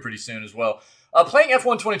 2 here pretty soon as well. Playing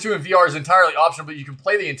F122 in VR is entirely optional, but you can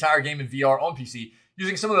play the entire game in VR on PC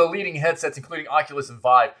using some of the leading headsets, including Oculus and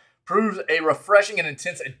Vive. Proves a refreshing and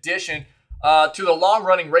intense addition to the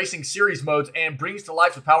long-running racing series modes and brings to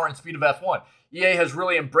life the power and speed of F1. EA has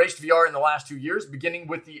really embraced VR in the last 2 years, beginning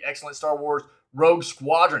with the excellent Star Wars Rogue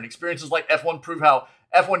Squadron. Experiences like F1 prove how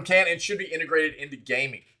F1 can and should be integrated into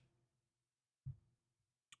gaming.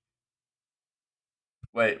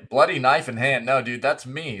 Wait, bloody knife in hand. No, dude, that's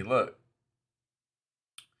me. Look.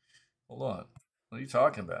 Hold on. What are you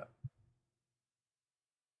talking about?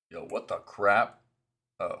 Yo, what the crap?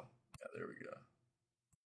 Oh, yeah, there we go.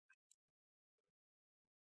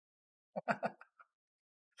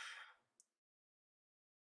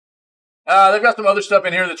 They've got some other stuff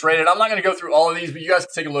in here that's rated. I'm not going to go through all of these, but you guys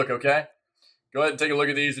can take a look, okay? Go ahead and take a look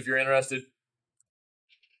at these if you're interested.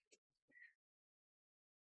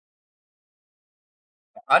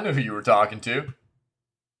 I knew who you were talking to.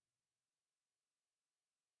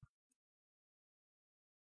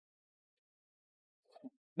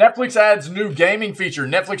 Netflix adds new gaming feature.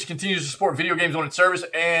 Netflix continues to support video games on its service,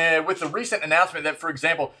 and with the recent announcement that, for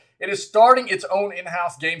example, it is starting its own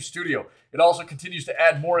in-house game studio. It also continues to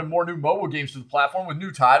add more and more new mobile games to the platform, with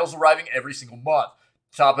new titles arriving every single month.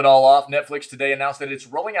 To top it all off, Netflix today announced that it's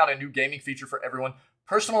rolling out a new gaming feature for everyone,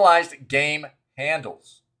 personalized game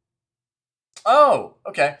handles. Oh,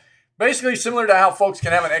 okay. Basically, similar to how folks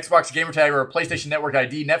can have an Xbox gamer tag or a PlayStation Network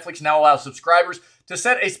ID, Netflix now allows subscribers to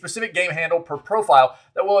set a specific game handle per profile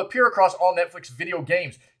that will appear across all Netflix video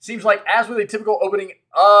games. Seems like, as with a typical opening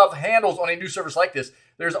of handles on a new service like this,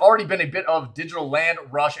 there's already been a bit of digital land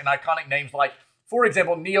rush, and iconic names like, for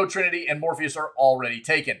example, Neo, Trinity, and Morpheus are already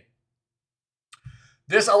taken.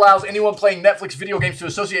 This allows anyone playing Netflix video games to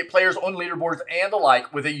associate players on leaderboards and the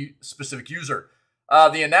like with a specific user.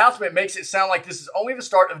 The announcement makes it sound like this is only the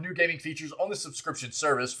start of new gaming features on the subscription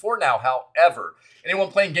service for now. However, anyone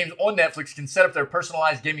playing games on Netflix can set up their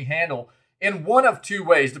personalized gaming handle in one of two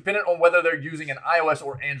ways, depending on whether they're using an iOS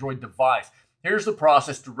or Android device. Here's the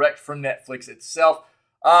process direct from Netflix itself.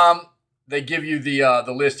 They give you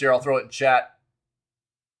the list here. I'll throw it in chat.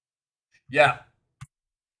 Yeah.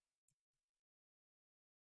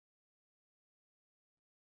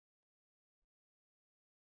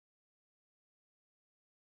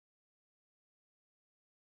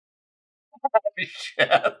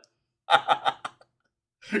 Yeah.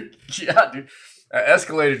 Yeah, dude.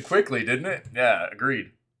 Escalated quickly, didn't it? Yeah,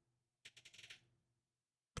 agreed.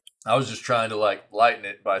 I was just trying to like lighten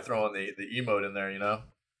it by throwing the emote in there, you know?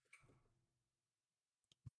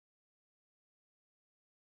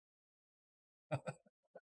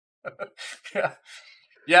 Yeah.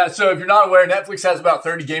 Yeah, so if you're not aware, Netflix has about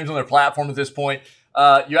 30 games on their platform at this point.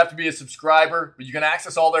 You have to be a subscriber, but you can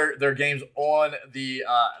access all their games on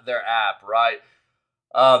their app, right?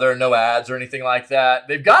 There are no ads or anything like that.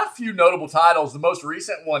 They've got a few notable titles. The most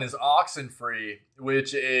recent one is Oxenfree,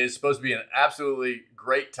 which is supposed to be an absolutely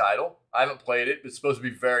great title. I haven't played it. It's supposed to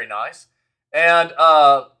be very nice. And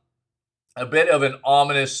a bit of an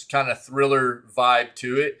ominous kind of thriller vibe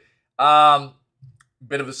to it.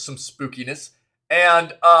 Bit of some spookiness.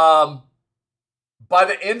 And by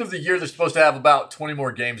the end of the year, they're supposed to have about 20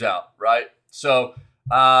 more games out, right? So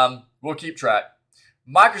we'll keep track.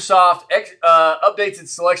 Microsoft updates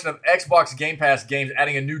its selection of Xbox Game Pass games,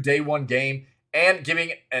 adding a new day one game and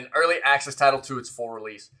giving an early access title to its full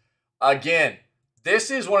release. Again, this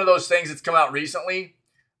is one of those things that's come out recently.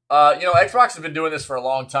 Xbox has been doing this for a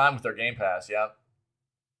long time with their Game Pass, yeah.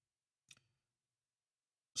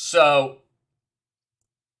 So,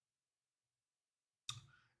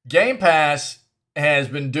 Game Pass has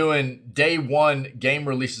been doing day one game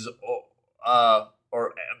releases,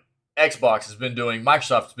 or Xbox has been doing,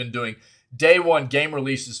 Microsoft has been doing day one game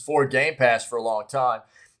releases for Game Pass for a long time.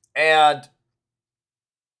 And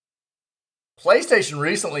PlayStation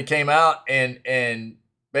recently came out and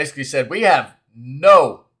basically said, we have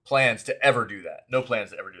no plans to ever do that. No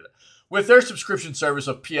plans to ever do that. With their subscription service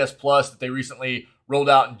of PS Plus that they recently rolled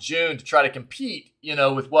out in June to try to compete,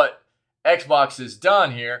 with what Xbox has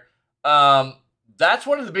done here, that's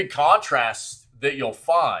one of the big contrasts that you'll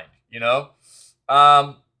find,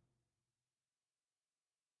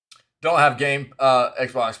 Don't have game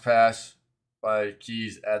Xbox Pass by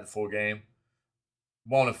keys, add the full game.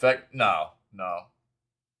 Won't affect. No.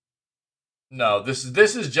 This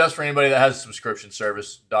is just for anybody that has a subscription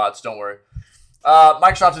service. Dots, don't worry.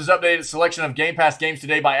 Microsoft has updated its selection of Game Pass games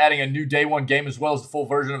today by adding a new day one game as well as the full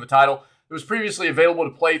version of a title. It was previously available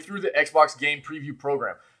to play through the Xbox Game Preview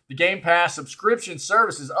program. The Game Pass subscription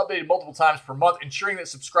service is updated multiple times per month, ensuring that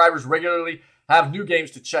subscribers regularly have new games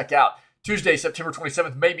to check out. Tuesday, September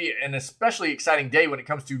 27th, may be an especially exciting day when it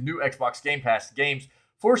comes to new Xbox Game Pass games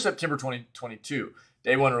for September 2022.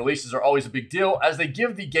 Day one releases are always a big deal as they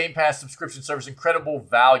give the Game Pass subscription service incredible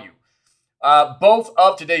value. Both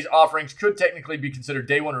of today's offerings could technically be considered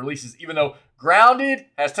day one releases, even though Grounded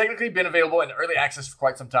has technically been available in early access for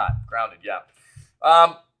quite some time. Grounded, yeah.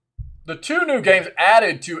 The two new games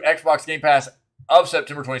added to Xbox Game Pass of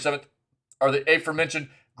September 27th are the aforementioned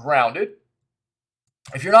Grounded.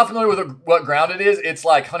 If you're not familiar with what Grounded is, it's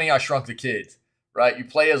like Honey, I Shrunk the Kids, right? You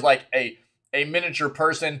play as like a miniature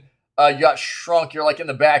person. You got shrunk. You're like in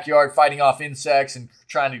the backyard fighting off insects and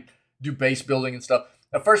trying to do base building and stuff.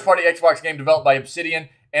 A first-party Xbox game developed by Obsidian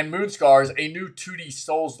and Moonscars, a new 2D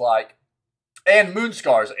Souls-like.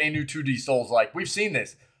 We've seen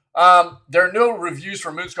this. There are no reviews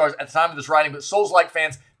for Moonscars at the time of this writing, but Souls-like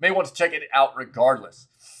fans may want to check it out regardless.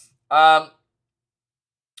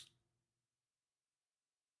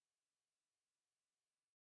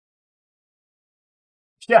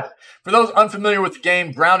 Yeah, for those unfamiliar with the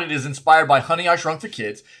game, Grounded is inspired by Honey, I Shrunk the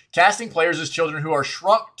Kids, casting players as children who are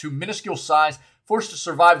shrunk to minuscule size, forced to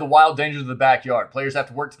survive the wild dangers of the backyard. Players have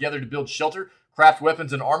to work together to build shelter, craft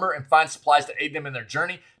weapons and armor, and find supplies to aid them in their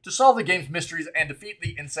journey to solve the game's mysteries and defeat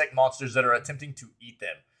the insect monsters that are attempting to eat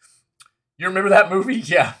them. You remember that movie?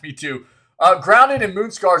 Yeah, me too. Grounded and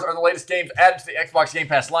Moonscars are the latest games added to the Xbox Game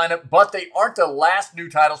Pass lineup, but they aren't the last new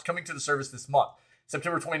titles coming to the service this month.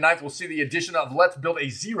 September 29th, we'll see the addition of Let's Build a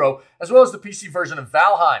Zero, as well as the PC version of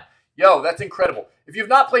Valheim. Yo, that's incredible. If you've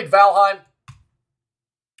not played Valheim,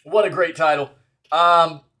 what a great title.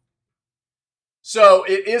 So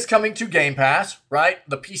it is coming to Game Pass, right?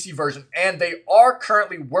 The PC version. And they are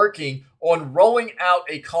currently working on rolling out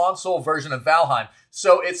a console version of Valheim.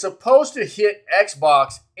 So it's supposed to hit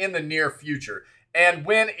Xbox in the near future. And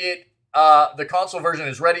when the console version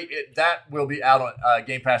is ready, that will be out on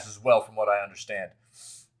Game Pass as well, from what I understand.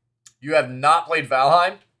 You have not played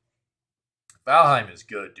Valheim? Valheim is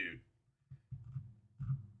good, dude.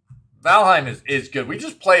 Valheim is good. We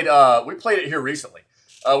just played it here recently.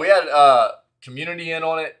 We had community in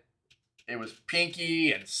on it. It was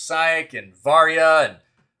Pinky and Syke and Varya and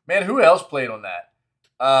man, who else played on that?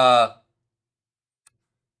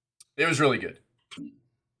 It was really good.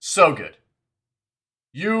 So good.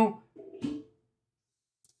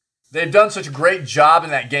 They've done such a great job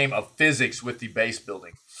in that game of physics with the base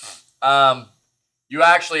building. You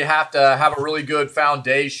actually have to have a really good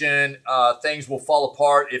foundation. Things will fall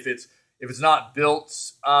apart if it's not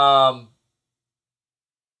built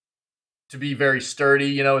to be very sturdy.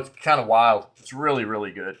 You know, it's kind of wild. It's really,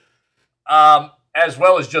 really good. As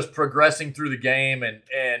well as just progressing through the game and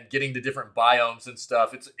getting the different biomes and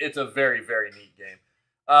stuff. It's a very, very neat game.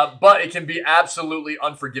 But it can be absolutely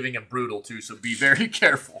unforgiving and brutal too, so be very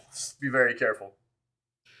careful. Be very careful.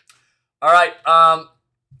 All right.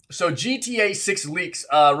 So GTA 6 leaks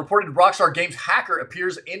reported Rockstar Games hacker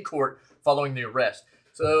appears in court following the arrest.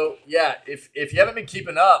 So yeah, if you haven't been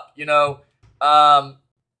keeping up, you know,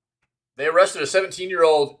 they arrested a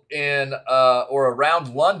 17-year-old in or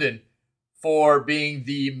around London for being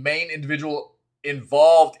the main individual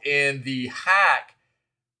involved in the hack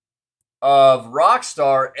of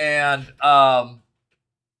Rockstar and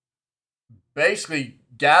basically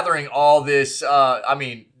gathering all this. I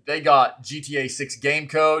mean, they got GTA 6 game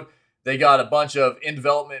code. They got a bunch of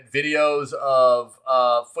in-development videos of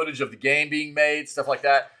footage of the game being made, stuff like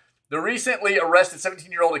that. The recently arrested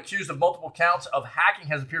 17-year-old accused of multiple counts of hacking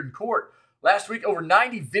has appeared in court. Last week, over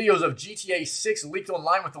 90 videos of GTA 6 leaked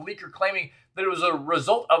online, with the leaker claiming that it was a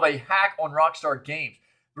result of a hack on Rockstar Games.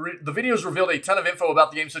 The videos revealed a ton of info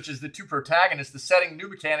about the game, such as the two protagonists, the setting, new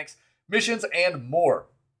mechanics, missions, and more.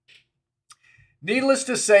 Needless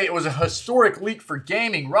to say, it was a historic leak for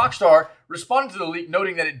gaming. Rockstar responded to the leak,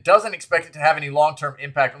 noting that it doesn't expect it to have any long-term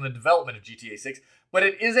impact on the development of GTA 6, but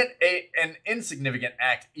it isn't an insignificant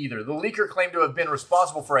act either. The leaker claimed to have been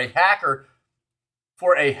responsible for a hack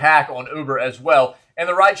on Uber as well, and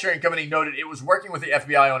the ride-sharing company noted it was working with the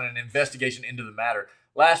FBI on an investigation into the matter.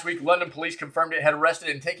 Last week, London police confirmed it had arrested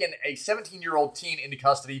and taken a 17-year-old teen into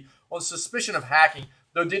custody on suspicion of hacking,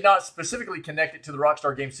 though did not specifically connect it to the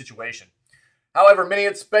Rockstar Games situation. However, many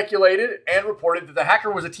had speculated and reported that the hacker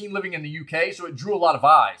was a teen living in the UK, so it drew a lot of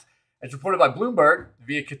eyes. As reported by Bloomberg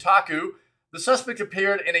via Kotaku, the suspect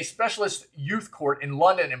appeared in a specialist youth court in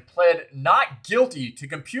London and pled not guilty to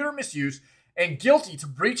computer misuse and guilty to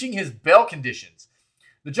breaching his bail conditions.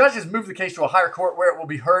 The judge has moved the case to a higher court where it will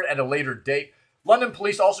be heard at a later date. London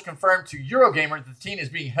police also confirmed to Eurogamer that the teen is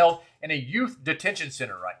being held in a youth detention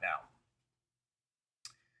center right now.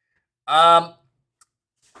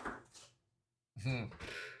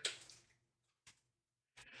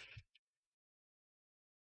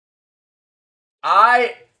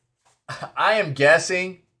 I am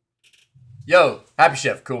guessing. Yo, Happy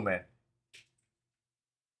Chef, cool man.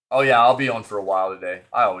 Oh yeah, I'll be on for a while today.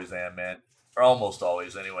 I always am, man. Or almost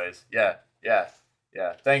always, anyways. Yeah.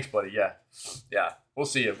 Thanks, buddy. Yeah. We'll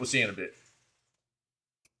see you. We'll see you in a bit.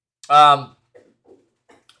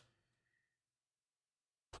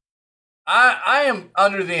 I am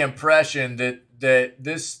under the impression that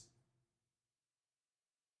this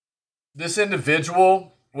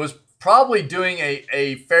individual was probably doing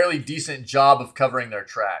a fairly decent job of covering their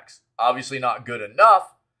tracks. Obviously not good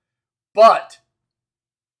enough, but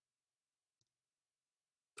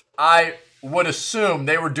I would assume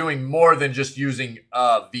they were doing more than just using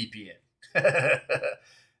VPN.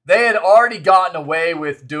 They had already gotten away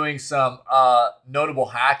with doing some notable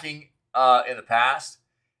hacking in the past.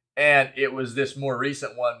 And it was this more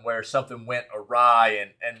recent one where something went awry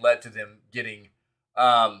and led to them getting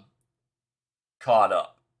caught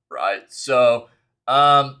up, right? So,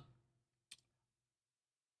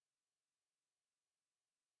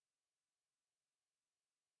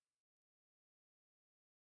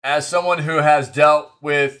 as someone who has dealt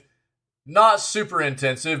with not super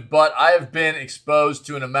intensive, but I have been exposed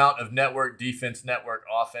to an amount of network defense, network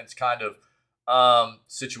offense kind of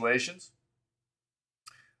situations.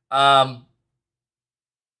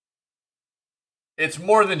 It's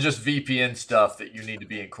more than just VPN stuff that you need to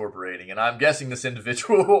be incorporating. And I'm guessing this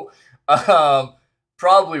individual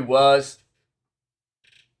probably was.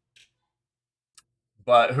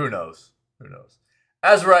 But who knows? Who knows?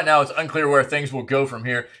 As of right now, it's unclear where things will go from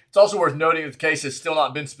here. It's also worth noting that the case has still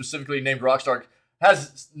not been specifically named Rockstar,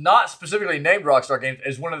 has not specifically named Rockstar Games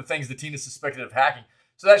as one of the things the team is suspected of hacking.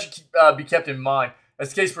 So that should be kept in mind. As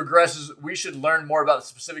the case progresses, we should learn more about the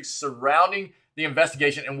specifics surrounding the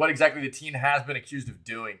investigation and what exactly the team has been accused of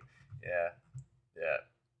doing. Yeah.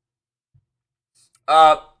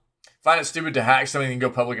 Find it stupid to hack something and go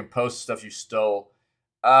public and post stuff you stole.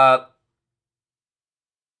 I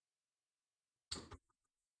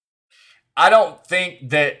don't think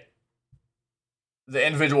that the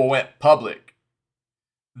individual went public.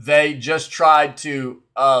 They just tried to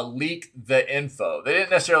leak the info. They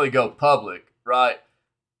didn't necessarily go public, right?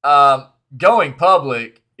 Going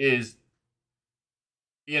public is,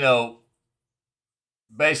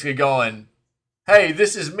 basically going, hey,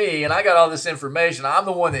 this is me, and I got all this information. I'm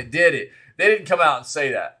the one that did it. They didn't come out and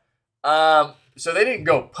say that. So they didn't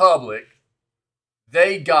go public.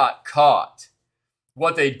 They got caught.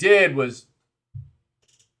 What they did was,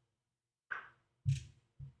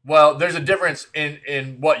 well, there's a difference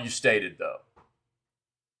in what you stated, though.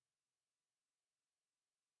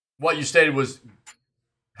 What you stated was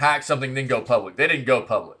hack something, then go public. They didn't go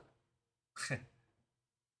public.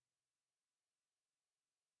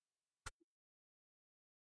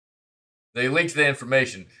 They leaked the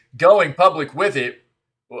information. Going public with it,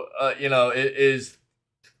 it is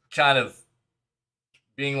kind of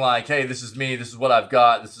being like, hey, this is me. This is what I've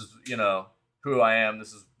got. This is, who I am.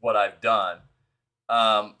 This is what I've done.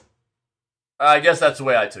 I guess that's the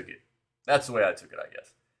way I took it. I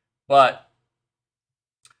guess. But,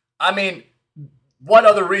 I mean, what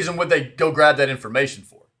other reason would they go grab that information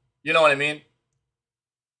for? You know what I mean?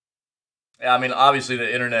 Yeah, I mean, obviously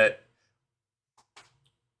the internet.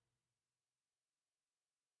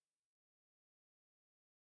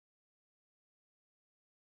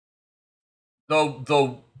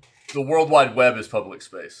 The World Wide Web is public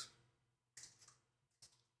space.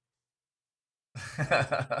 Yeah.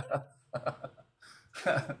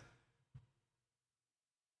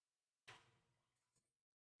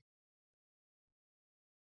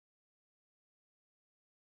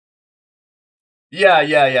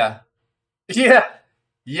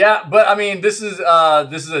 But I mean, this is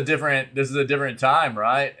a different time,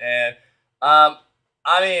 right? And I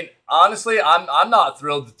mean, honestly, I'm not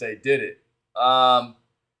thrilled that they did it. I'm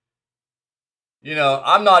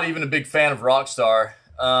not even a big fan of Rockstar,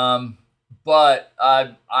 but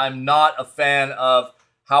I'm not a fan of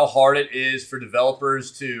how hard it is for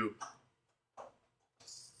developers to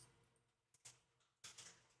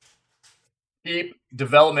keep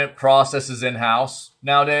development processes in-house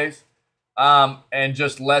nowadays, and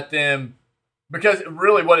just let them, because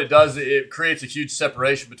really what it does, it creates a huge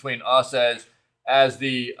separation between us as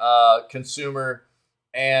the consumer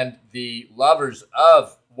and the lovers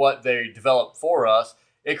of what they develop for us.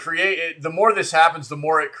 The more this happens, the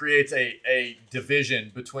more it creates a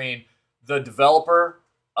division between the developer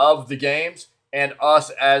of the games and us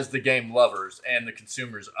as the game lovers and the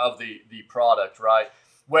consumers of the product, right?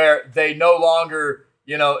 Where they no longer,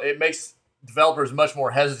 it makes developers much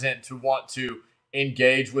more hesitant to want to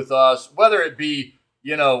engage with us, whether it be,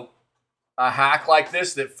 a hack like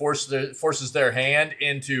this that forces their hand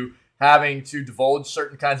into having to divulge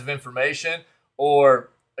certain kinds of information, or,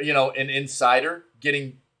 an insider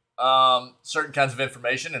getting certain kinds of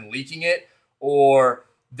information and leaking it, or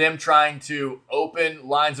them trying to open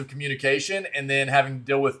lines of communication and then having to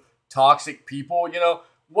deal with toxic people,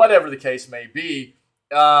 whatever the case may be.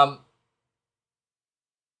 Yeah.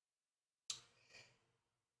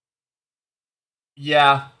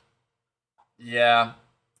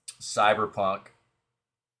 Cyberpunk.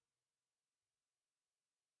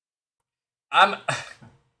 I'm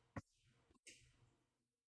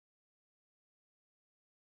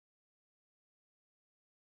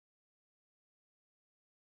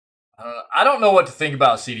I don't know what to think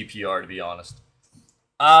about CDPR, to be honest.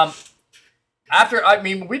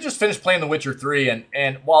 We just finished playing The Witcher 3,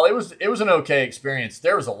 and while it was an okay experience,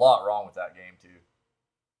 there was a lot wrong with that game too.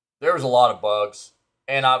 There was a lot of bugs,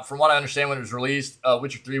 and from what I understand, when it was released,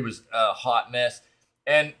 Witcher 3 was a hot mess.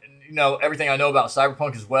 And everything I know about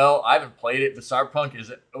Cyberpunk as well. I haven't played it, but Cyberpunk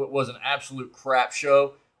was an absolute crap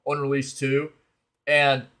show on release 2,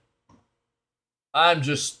 and I'm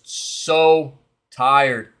just so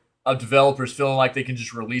tired of developers feeling like they can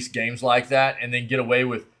just release games like that and then get away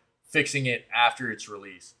with fixing it after its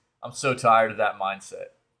release. I'm so tired of that mindset.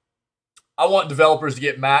 I want developers to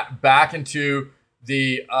get back into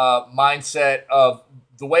the mindset of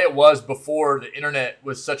the way it was before the internet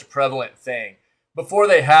was such a prevalent thing. Before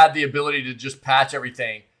they had the ability to just patch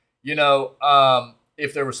everything,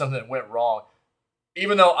 if there was something that went wrong.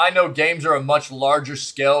 even though I know games are a much larger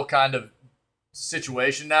scale kind of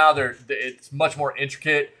situation now, it's much more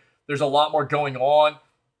intricate. There's a lot more going on,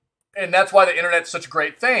 and that's why the internet's such a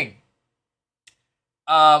great thing.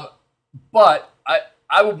 But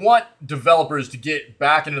I would want developers to get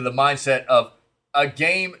back into the mindset of a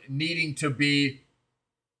game needing to be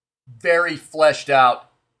very fleshed out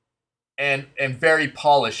and very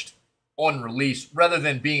polished on release, rather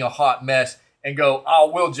than being a hot mess and go,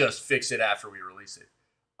 oh, we'll just fix it after we release it.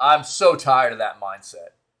 I'm so tired of that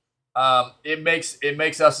mindset. It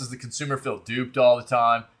makes us as the consumer feel duped all the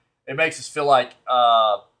time. It makes us feel like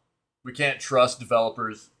we can't trust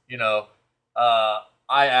developers. You know, I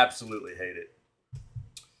absolutely hate it.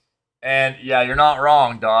 And yeah, you're not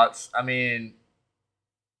wrong, Dots. I mean,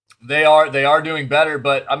 they are doing better,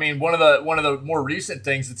 but I mean, one of the more recent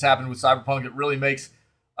things that's happened with Cyberpunk that really makes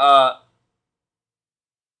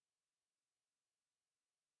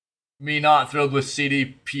me not thrilled with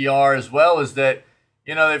CDPR as well is that,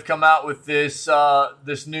 you know, they've come out with this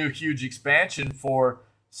this new huge expansion for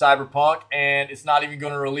Cyberpunk, and it's not even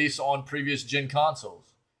going to release on previous gen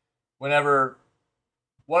consoles. Whenever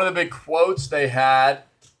one of the big quotes they had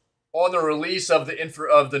on the release of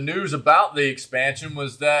the news about the expansion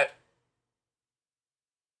was that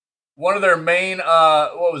one of their main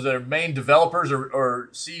main developers or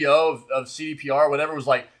CEO of CDPR, whatever, was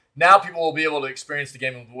like, now people will be able to experience the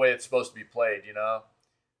game the way it's supposed to be played, you know?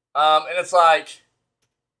 And it's like,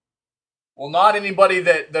 well, not anybody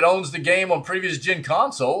that owns the game on previous gen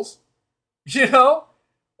consoles, you know?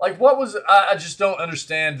 Like, what was, I just don't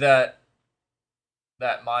understand that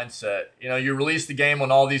mindset. You know, you release the game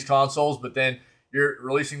on all these consoles, but then you're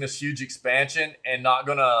releasing this huge expansion and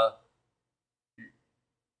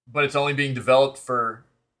but it's only being developed for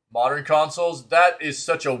modern consoles. That is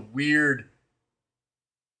such a weird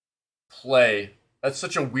play. That's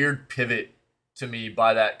such a weird pivot to me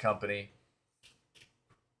by that company.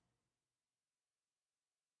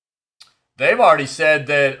 They've already said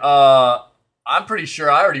that, I'm pretty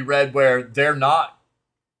sure I already read where they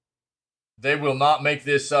will not make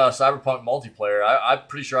this Cyberpunk multiplayer. I'm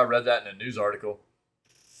pretty sure I read that in a news article.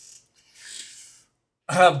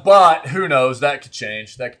 But who knows? That could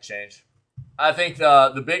change. I think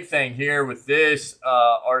the big thing here with this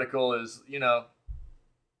article is, you know,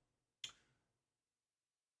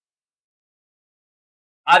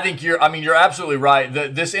 I think you're absolutely right.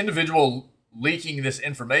 This individual leaking this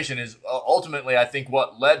information is ultimately, I think,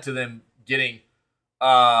 what led to them getting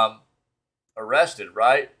arrested,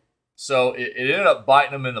 right? So it ended up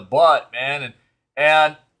biting them in the butt, man.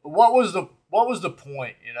 And what was the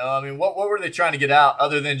point? You know, I mean, what were they trying to get out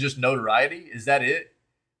other than just notoriety? Is that it?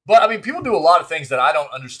 But I mean, people do a lot of things that I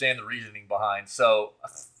don't understand the reasoning behind. So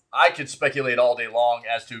I could speculate all day long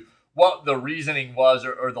as to what the reasoning was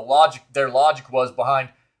or their logic was behind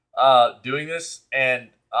doing this, and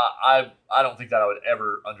I don't think that I would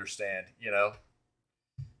ever understand. You know.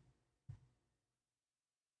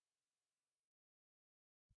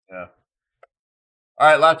 Yeah. All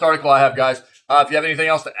right, last article I have, guys. If you have anything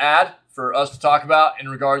else to add for us to talk about in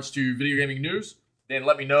regards to video gaming news, then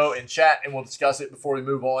let me know in chat, and we'll discuss it before we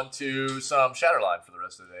move on to some Shatterline for the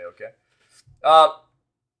rest of the day, okay?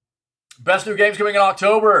 Best new games coming in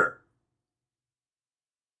October.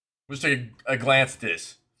 Let's take a glance at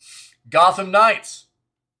this. Gotham Knights.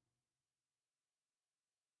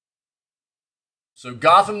 So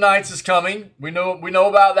Gotham Knights is coming. We know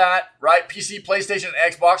about that, right? PC, PlayStation,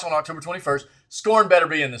 and Xbox on October 21st. Scorn better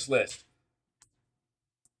be in this list.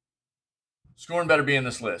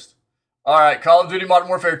 All right, Call of Duty Modern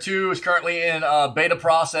Warfare 2 is currently in beta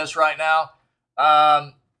process right now.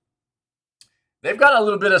 They've got a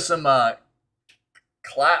little bit of some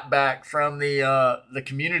clapback from the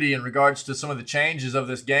community in regards to some of the changes of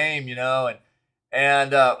this game, you know,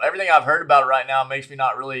 and everything I've heard about it right now makes me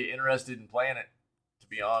not really interested in playing it, to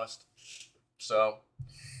be honest. So,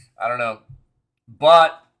 I don't know.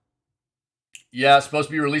 But, yeah, it's supposed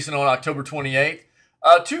to be releasing on October 28th.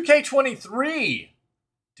 2K23.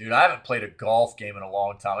 Dude, I haven't played a golf game in a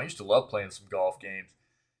long time. I used to love playing some golf games.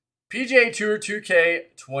 PGA Tour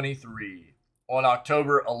 2K23 on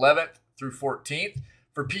October 11th through 14th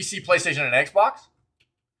for PC, PlayStation, and Xbox.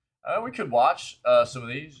 We could watch some of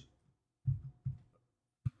these.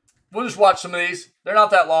 We'll just watch some of these. They're not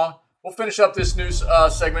that long. We'll finish up this news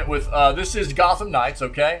segment with this is Gotham Knights,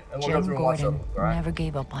 okay? And we'll go through and watch them. All right? Never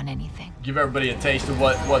gave up on anything. Give everybody a taste of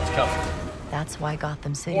what's coming. That's why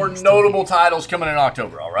Gotham City. More notable titles coming in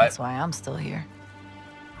October, all right? That's why I'm still here.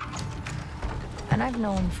 And I've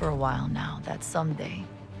known for a while now that someday,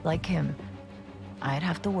 like him, I'd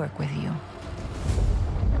have to work with you.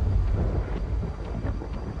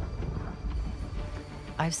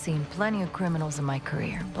 I've seen plenty of criminals in my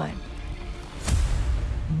career, but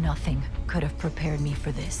nothing could have prepared me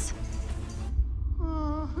for this.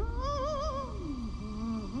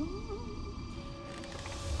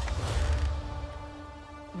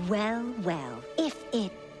 Well, well, if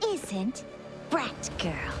it isn't Brat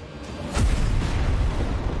Girl.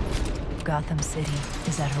 Gotham City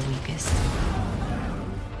is at her weakest.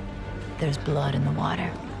 There's blood in the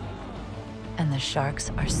water, and the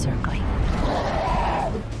sharks are circling.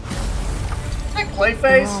 Hey, They're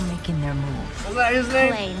Clayface? all making their move, Was that his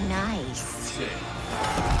name? Play nice. Shit.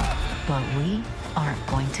 but we aren't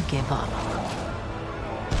going to give up.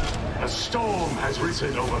 A storm has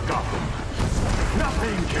risen over Gotham.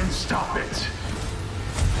 Nothing can stop it.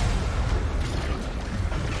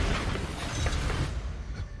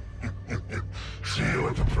 See you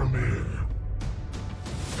at the premiere.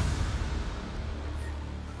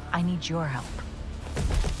 I need your help.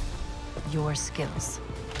 Your skills.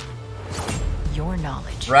 Your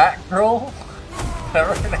knowledge. Brat Girl?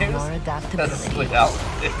 Whatever her name Your is. That's adaptability. the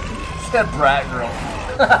outfit. It's that Brat Girl.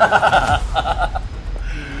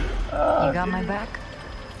 You got my back?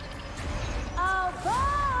 Oh,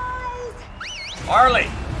 boys! Harley!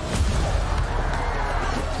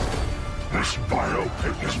 This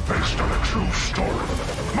biopic is based on a true story.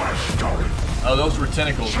 My story. Oh, those were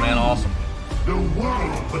tentacles, man. Awesome. The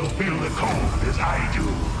world will feel the cold as I do.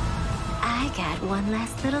 I got one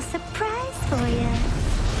last little surprise for you.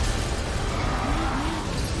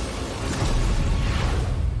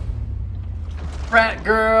 Brat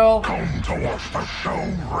Girl! Come to watch the show,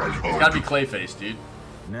 Red Hood. It's gotta be Clayface, dude.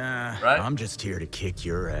 Nah, Right? I'm just here to kick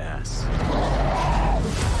your ass. I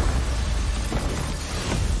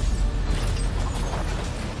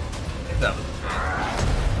think that was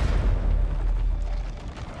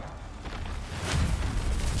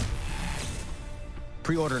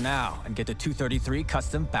Pre-order now and get the 233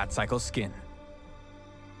 custom Batcycle skin.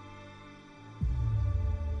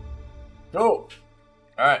 Cool.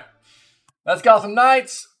 Alright. That's Gotham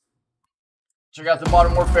Knights. Check out the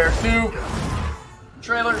Modern Warfare 2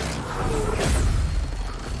 trailer.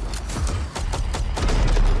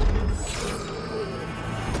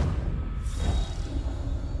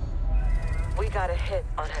 We got a hit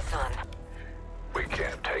on Hassan. We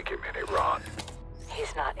can't take him in Iran.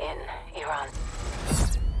 He's not in Iran.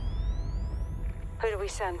 Who do we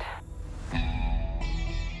send?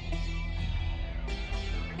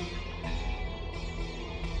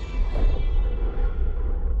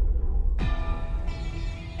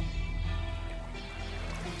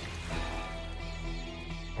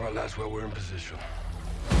 All right, lads, well, we're in position.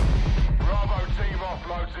 Bravo team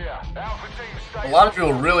offloads here. Alpha team A stay. lot of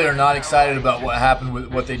people really are not excited about what happened with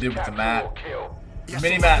what they did with the map. The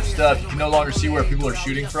mini-map stuff, you can no longer see where people are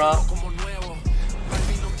shooting from.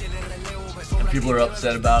 And people are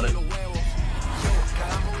upset about it.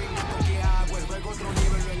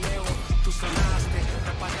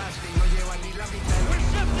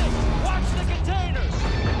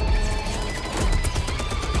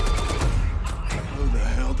 How the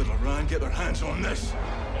hell did Iran get their hands on this?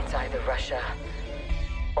 It's either Russia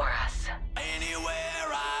or us.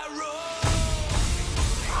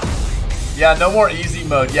 Yeah, no more easy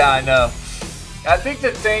mode. Yeah, I know. I think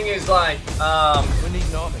the thing is like, yeah,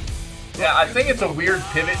 I think it's a weird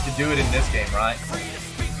pivot to do it in this game, right?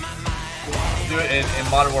 Do it in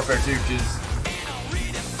Modern Warfare 2, because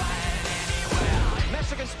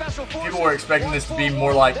people were expecting this to be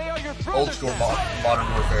more like old school Modern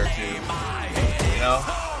Warfare 2, you know?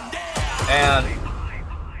 And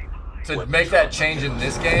to make that change in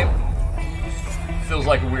this game feels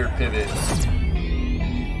like a weird pivot.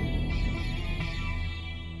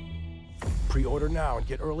 Pre-order now and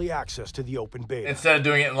get early access to the open beta. Instead of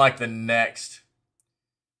doing it in like the next.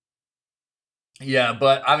 Yeah,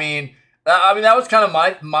 but I mean that was kind of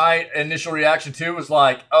my initial reaction too, was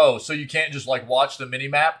like, oh, so you can't just like watch the mini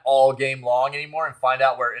map all game long anymore and find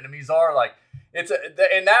out where enemies are. Like and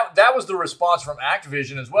that was the response from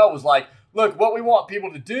Activision as well, was like, look, what we want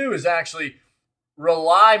people to do is actually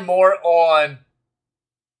rely more on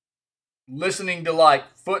listening to like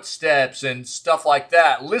footsteps and stuff like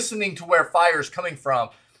that, listening to where fire is coming from,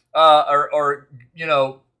 or you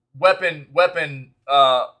know, weapon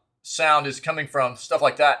sound is coming from, stuff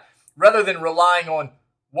like that, rather than relying on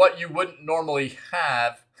what you wouldn't normally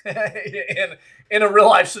have in a real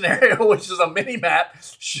life scenario, which is a mini map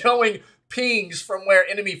showing pings from where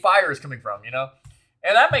enemy fire is coming from, you know.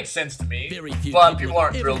 And that makes sense to me, but people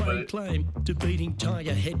aren't thrilled with it. Claim to beating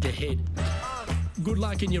Tiger head to head. Good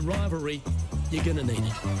luck in your rivalry. You're gonna need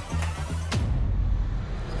it.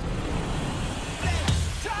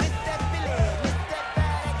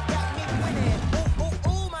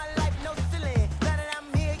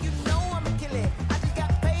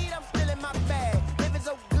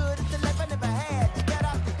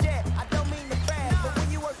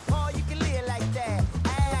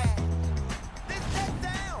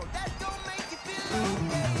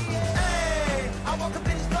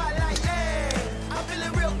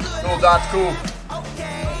 Cool, Dot's cool.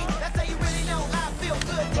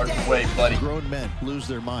 Larkin way, buddy. Grown men lose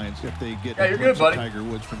their minds if they get you're good, buddy. Tiger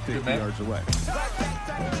Woods from 50 yards away.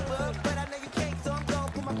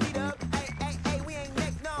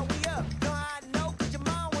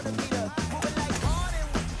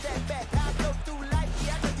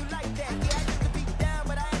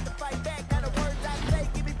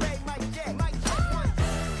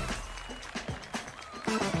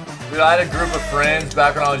 Dude, I had a group of friends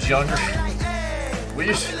back when I was younger. We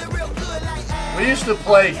used to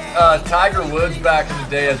play Tiger Woods back in the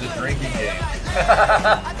day as a drinking game.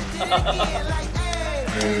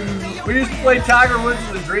 We used to play Tiger Woods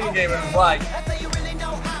as a drinking game, and it was like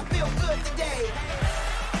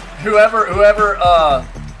whoever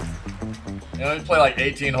you play like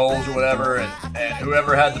 18 holes or whatever, and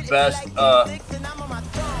whoever had the best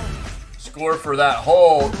score for that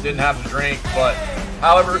hole didn't have to drink, but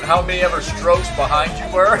how many ever strokes behind you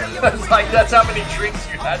were, it's like that's how many drinks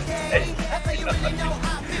you had to take.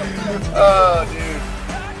 Oh, dude.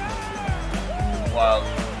 Wild.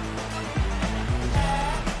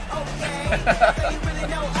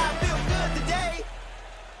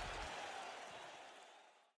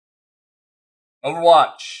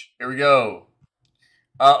 Overwatch. Here we go.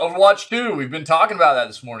 Overwatch 2. We've been talking about that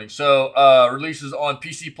this morning. So, releases on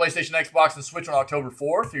PC, PlayStation, Xbox, and Switch on October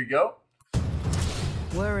 4th. Here you go.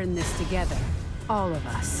 We're in this together. All of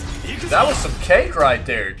us. That was some cake right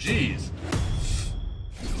there. Jeez.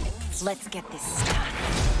 Let's get this started.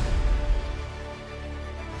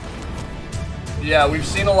 Yeah, we've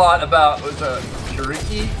seen a lot about, was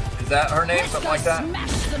Kiriki? Is that her name? Something like that?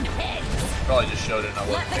 Probably just showed it and I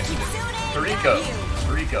wasn't paying attention.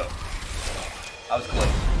 Kiriko. I was close.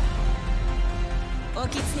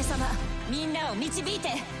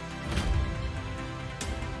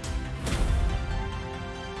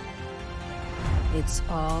 It's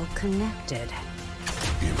all connected.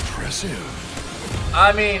 Impressive.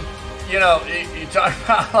 I mean, you know, you talk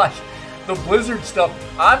about like the Blizzard stuff.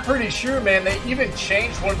 I'm pretty sure, man, they even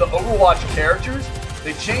changed one of the Overwatch characters.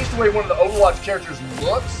 They changed the way one of the Overwatch characters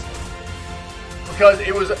looks because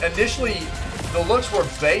it was initially the looks were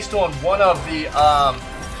based on one of the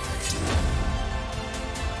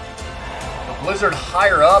Blizzard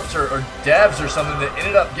higher ups or devs or something that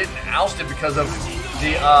ended up getting ousted because of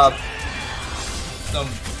the some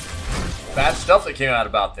bad stuff that came out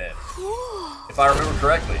about them, if I remember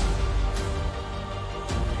correctly.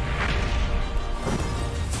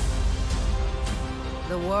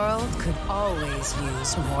 The world could always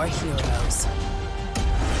use more heroes.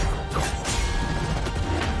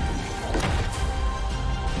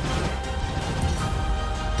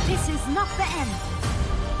 This is not the end.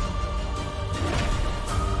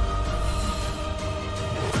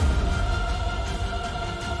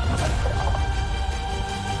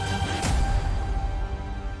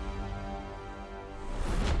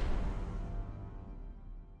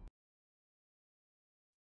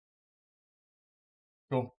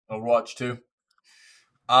 Cool. Overwatch 2.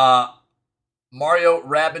 Mario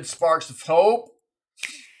Rabbids Sparks of Hope.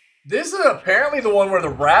 This is apparently the one where the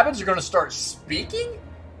rabbits are going to start speaking?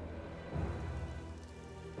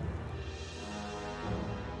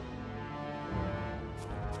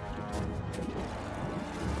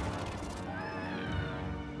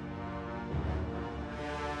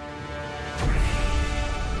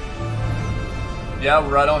 Yeah,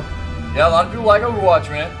 we're right on. Yeah, a lot of people like Overwatch,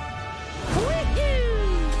 man.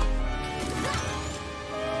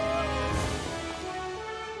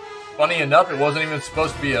 Funny enough, it wasn't even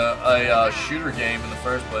supposed to be a shooter game in the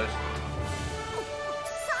first place.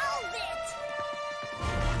 Solve it!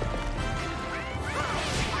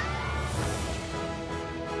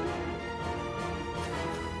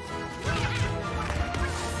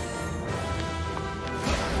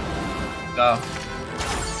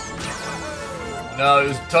 No, it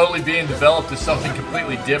was totally being developed as something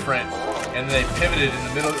completely different, and they pivoted in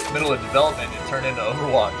the middle of development and it turned into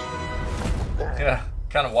Overwatch. Yeah.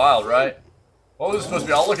 Kind of wild, right? What was it supposed to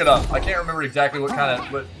be? I'll look it up. I can't remember exactly what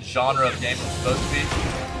genre of game it was supposed to be.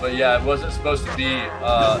 But yeah, it wasn't supposed to be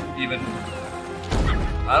even...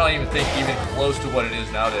 I don't even think even close to what it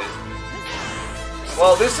is nowadays.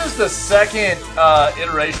 Well, this is the second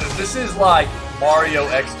iteration. This is like Mario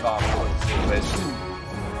XCOM, basically.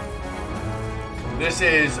 This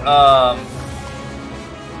is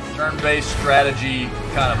turn-based strategy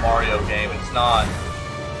kind of Mario game. It's not...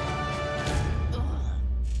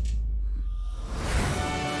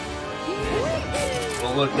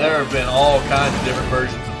 Well, look, there have been all kinds of different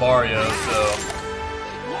versions of Mario, so...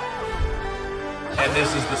 And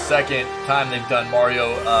this is the second time they've done Mario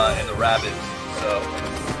and the Rabbids, so...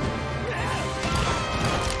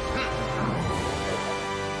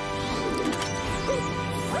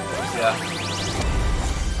 Yeah.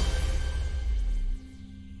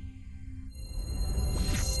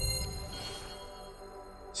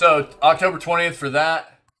 So October 20th for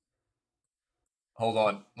that. Hold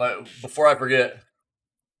on, before I forget.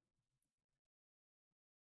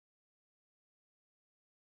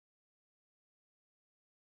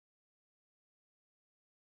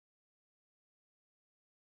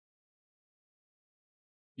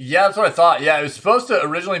 Yeah, that's what I thought. Yeah, it was supposed to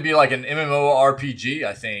originally be like an MMORPG,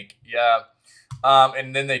 I think. Yeah.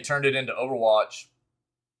 And then they turned it into Overwatch.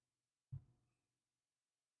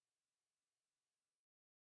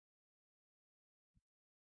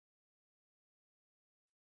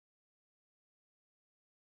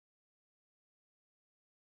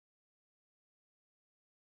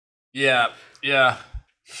 Yeah, yeah.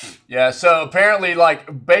 Yeah, so apparently,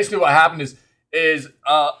 like, basically what happened is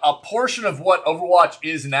a portion of what Overwatch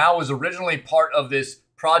is now was originally part of this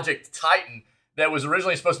Project Titan that was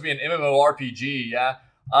originally supposed to be an MMORPG, yeah?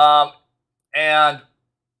 And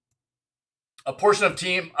a portion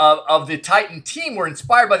of the Titan team were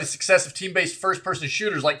inspired by the success of team-based first-person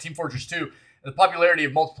shooters like Team Fortress 2 and the popularity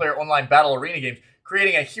of multiplayer online battle arena games,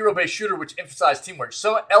 creating a hero-based shooter which emphasized teamwork.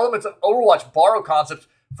 Some elements of Overwatch borrow concepts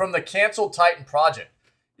from the canceled Titan project.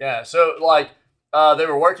 Yeah, so like they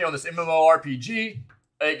were working on this MMORPG.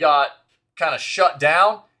 It got kind of shut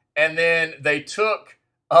down, and then they took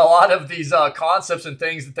a lot of these concepts and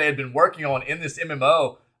things that they had been working on in this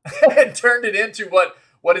MMO and turned it into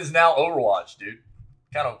what is now Overwatch, dude.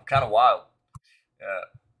 Kind of wild. Yeah.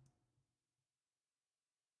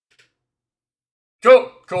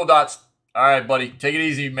 Cool, Dots. All right, buddy. Take it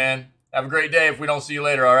easy, man. Have a great day if we don't see you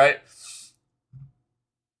later, all right?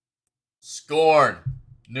 Scorn.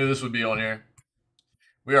 Knew this would be on here.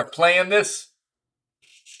 We are playing this.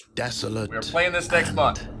 Desolate. We are playing this next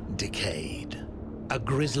month. Decayed. A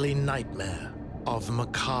grisly nightmare of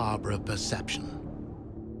macabre perception.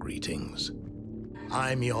 Greetings.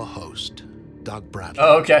 I'm your host, Doug Bradley.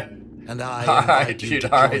 Oh, okay. And I invite you to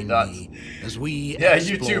join me as we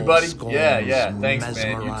you too, buddy. Scorn's Thanks,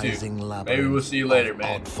 man. You too. Maybe we'll see you later,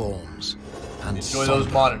 man. Odd forms and enjoy those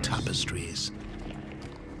monitors. Tapestries.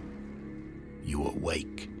 You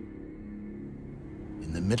awake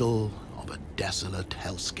in the middle of a desolate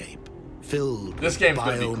hellscape filled this game's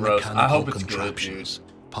with gonna be gross. I hope it's contraptions, good,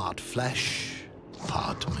 dude. part flesh,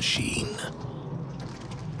 part machine.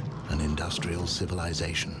 An industrial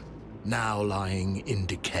civilization now lying in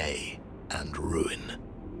decay and ruin.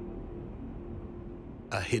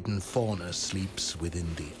 A hidden fauna sleeps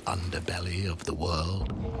within the underbelly of the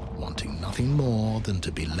world, wanting nothing more than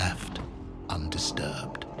to be left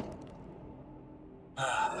undisturbed.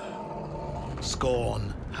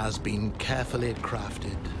 Scorn has been carefully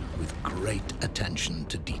crafted with great attention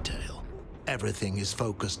to detail. Everything is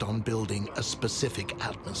focused on building a specific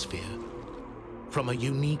atmosphere. From a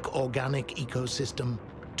unique organic ecosystem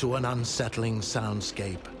to an unsettling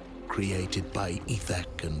soundscape created by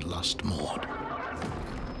Ethek and Lustmord.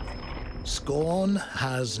 Scorn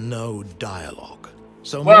has no dialogue.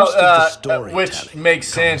 So most of the storytelling which makes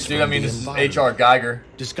sense, dude. I mean, this is H.R. Geiger,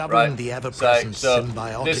 discovering right? the ever-present so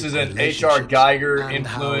symbiotic this is an H.R. Geiger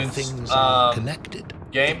influenced connected.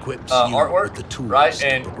 Game artwork, right?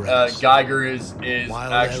 And Geiger is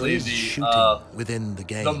actually the within the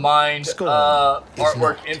game. The mind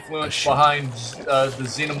artwork influence behind the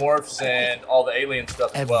xenomorphs and all the alien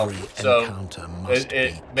stuff as well. So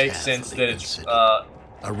it makes sense that it's a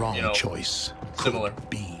wrong choice. Similar.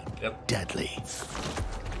 Be deadly.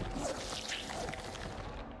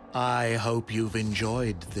 I hope you've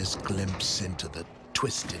enjoyed this glimpse into the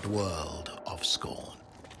twisted world of Scorn.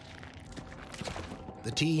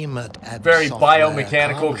 The team at Ebb very Software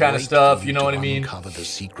biomechanical kind of stuff, you know what I mean? Uncover the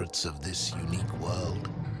secrets of this unique world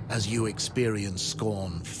as you experience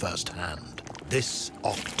Scorn firsthand this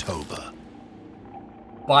October.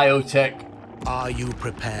 Biotech. Are you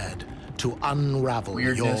prepared to unravel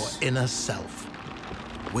your inner self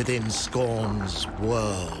within Scorn's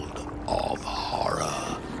world of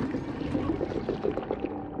horror?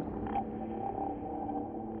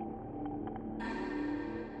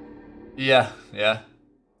 Yeah.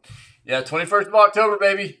 21st of October,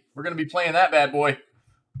 baby. We're going to be playing that bad boy.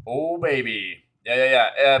 Oh, baby.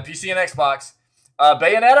 Yeah. PC and Xbox.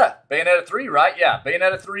 Bayonetta 3, right? Yeah,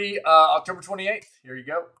 Bayonetta 3, October 28th. Here you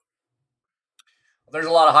go. There's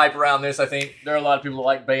a lot of hype around this, I think. There are a lot of people that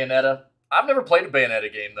like Bayonetta. I've never played a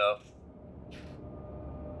Bayonetta game, though.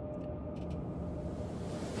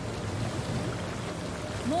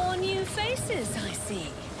 More new faces, I see.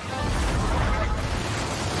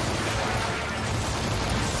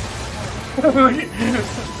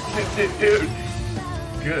 Dude.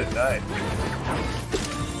 Good night.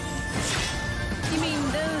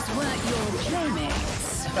 Your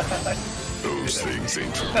playmates. Those things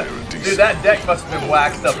ain't from paradise. Dude, that deck must have been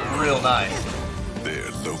waxed up real nice.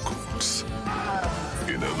 They're locals.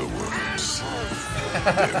 In other words,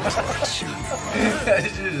 they're part human.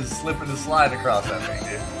 She's just slipping and sliding across that thing,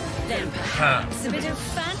 dude. Then perhaps a bit of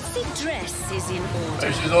fancy dress is in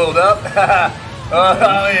order. She's oiled up.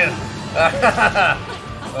 I mean,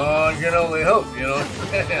 I can only hope, you know.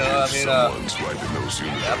 Someone's wiping those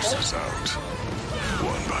universes out,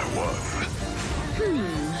 one by one.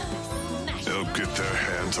 They'll get their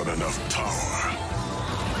hands on enough power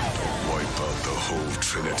to wipe out the whole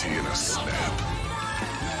Trinity in a snap.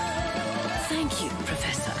 Thank you,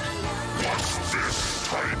 Professor. What's this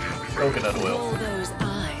tiny coconut oil? All those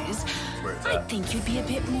eyes, I think you'd be a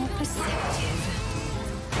bit more perceptive.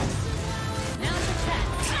 Now to attack.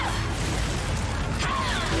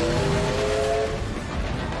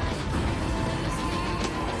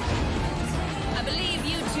 I believe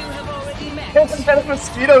you two have already met. Isn't that a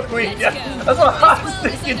mosquito queen? Yeah, that's what I was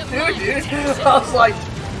thinking too, dude. I was like,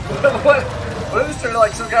 what is there,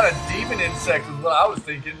 like some kind of demon insect was what I was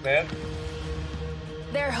thinking, man.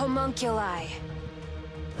 They're homunculi.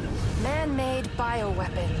 Man-made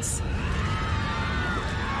bioweapons.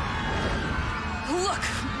 Look,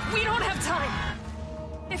 we don't have time.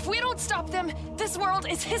 If we don't stop them, this world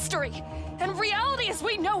is history. And reality as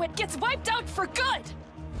we know it gets wiped out for good.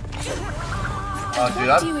 Oh, dude,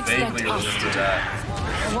 I vaguely remember that.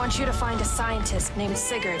 I want you to find a scientist named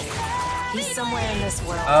Sigurd. He's somewhere in this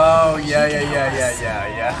world. Oh, yeah.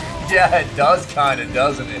 Yeah, it does kind of,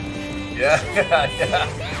 doesn't it? Yeah.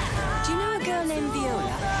 Do you know a girl named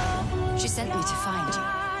Viola? She sent me to find you.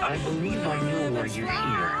 I believe I know why you're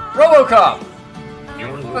here. RoboCop!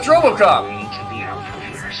 That's RoboCop!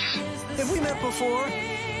 Have we met before?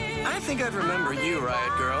 I think I'd remember you,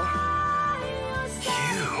 Riot Girl.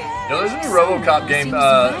 Yo, there's a new RoboCop game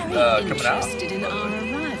coming out. In our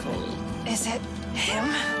arrival. Is it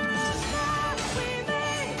him?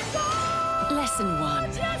 Lesson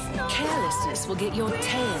 1. Carelessness will get your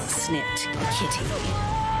tail snipped, kitty.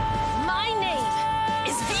 My name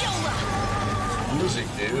is Viola. Music,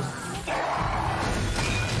 dude.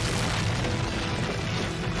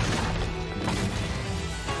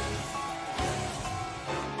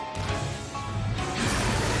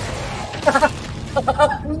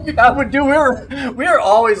 I would do. We were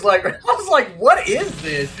always like, I was like, what is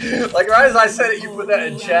this? Like right as I said it, you put that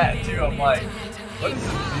in chat too. I'm like, what is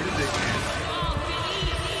this music?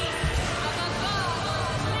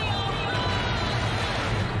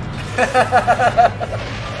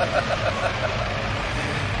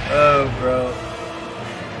 Oh, bro.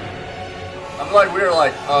 I'm like, we were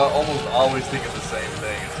like almost always thinking the same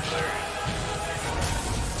thing. It's hilarious.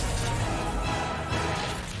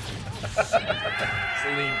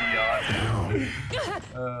 Celine Dion.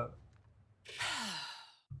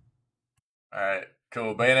 Alright,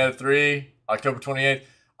 cool. Bayonetta 3, October 28th.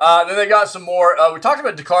 Then they got some more. We talked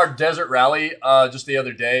about Dakar Desert Rally just the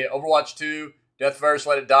other day. Overwatch 2, Deathverse,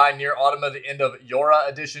 Let It Die, Near Automata, the end of Yora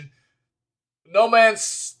Edition. No Man's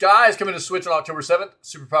Sky is coming to Switch on October 7th.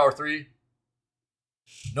 Superpower 3.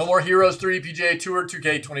 No More Heroes 3, PGA Tour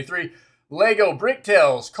 2K23. Lego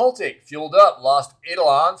Bricktails, Cultic, Fueled Up, Lost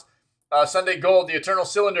Eidolons. Sunday Gold, The Eternal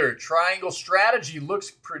Cylinder, Triangle Strategy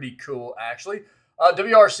looks pretty cool, actually.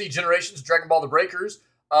 WRC Generations, Dragon Ball The Breakers,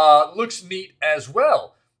 looks neat as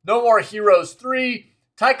well. No More Heroes 3,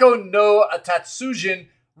 Taiko no Tatsujin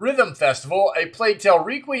Rhythm Festival, A Plague Tale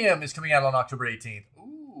Requiem is coming out on October 18th.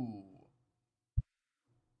 Ooh.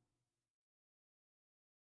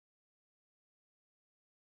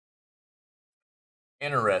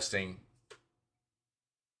 Interesting.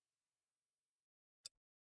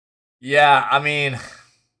 Yeah, I mean,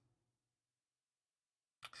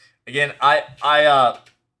 again, I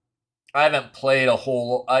haven't played a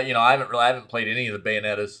whole, I haven't played any of the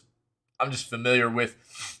Bayonettas. I'm just familiar with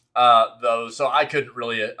those, so I couldn't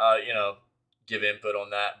really, give input on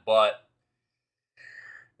that. But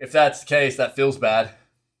if that's the case, that feels bad.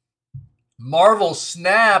 Marvel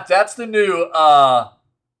Snap, that's the new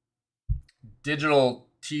digital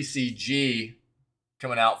TCG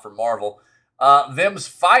coming out for Marvel. Them's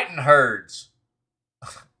Fighting Herds.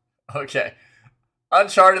 Okay.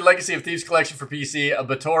 Uncharted Legacy of Thieves Collection for PC.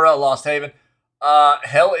 Batora Lost Haven.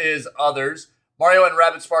 Hell is Others. Mario and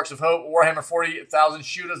Rabbids Sparks of Hope. Warhammer 40,000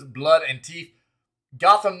 Shooters Blood and Teeth.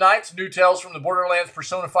 Gotham Knights. New Tales from the Borderlands.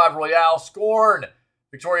 Persona 5 Royale. Scorn.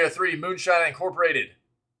 Victoria 3. Moonshine Incorporated.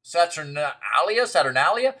 Saturnalia.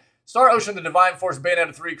 Star Ocean The Divine Force.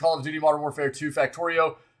 Bayonetta 3. Call of Duty Modern Warfare 2.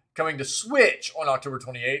 Factorio. Coming to Switch on October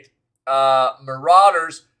 28th.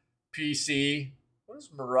 Marauders PC. Why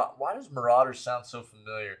does Marauders sound so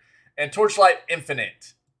familiar? And Torchlight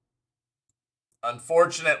Infinite.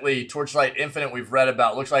 Unfortunately, Torchlight Infinite we've read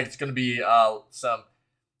about. Looks like it's going to be some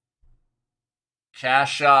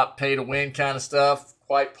cash shop, pay to win kind of stuff.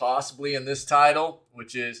 Quite possibly in this title,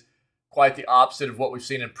 which is quite the opposite of what we've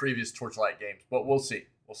seen in previous Torchlight games. But we'll see.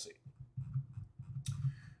 We'll see.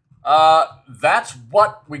 That's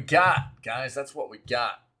what we got, guys. That's what we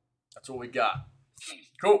got. That's what we got.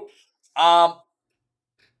 Cool. Oh,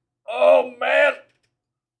 man.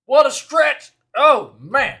 What a stretch. Oh,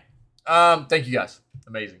 man. Thank you guys.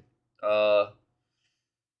 Amazing. We're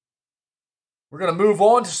going to move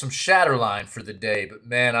on to some Shatterline for the day. But,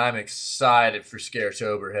 man, I'm excited for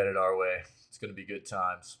Scaretober headed our way. It's going to be good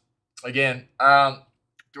times. Again,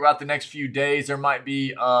 throughout the next few days, there might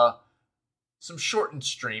be some shortened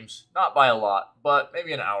streams. Not by a lot, but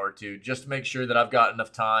maybe an hour or two. Just to make sure that I've got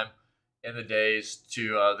enough time in the days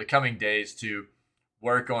to, the coming days to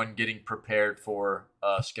work on getting prepared for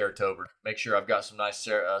Scaretober. Make sure I've got some nice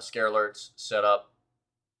scare alerts set up.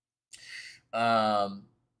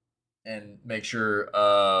 And make sure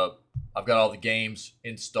I've got all the games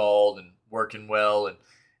installed and working well,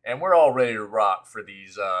 and we're all ready to rock for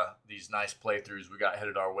these nice playthroughs we got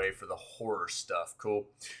headed our way for the horror stuff. Cool.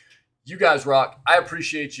 You guys rock. I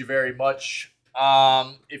appreciate you very much.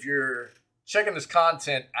 If you're checking this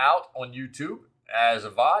content out on YouTube as a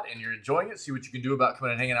VOD and you're enjoying it, see what you can do about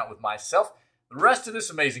coming and hanging out with myself, the rest of this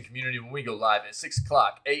amazing community when we go live at 6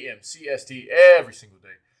 o'clock a.m. CST every single day.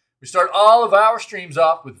 We start all of our streams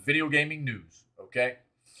off with video gaming news, okay?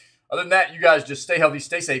 Other than that, you guys just stay healthy,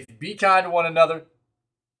 stay safe, be kind to one another,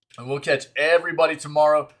 and we'll catch everybody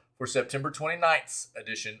tomorrow for September 29th's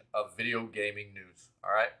edition of Video Gaming News,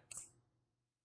 all right?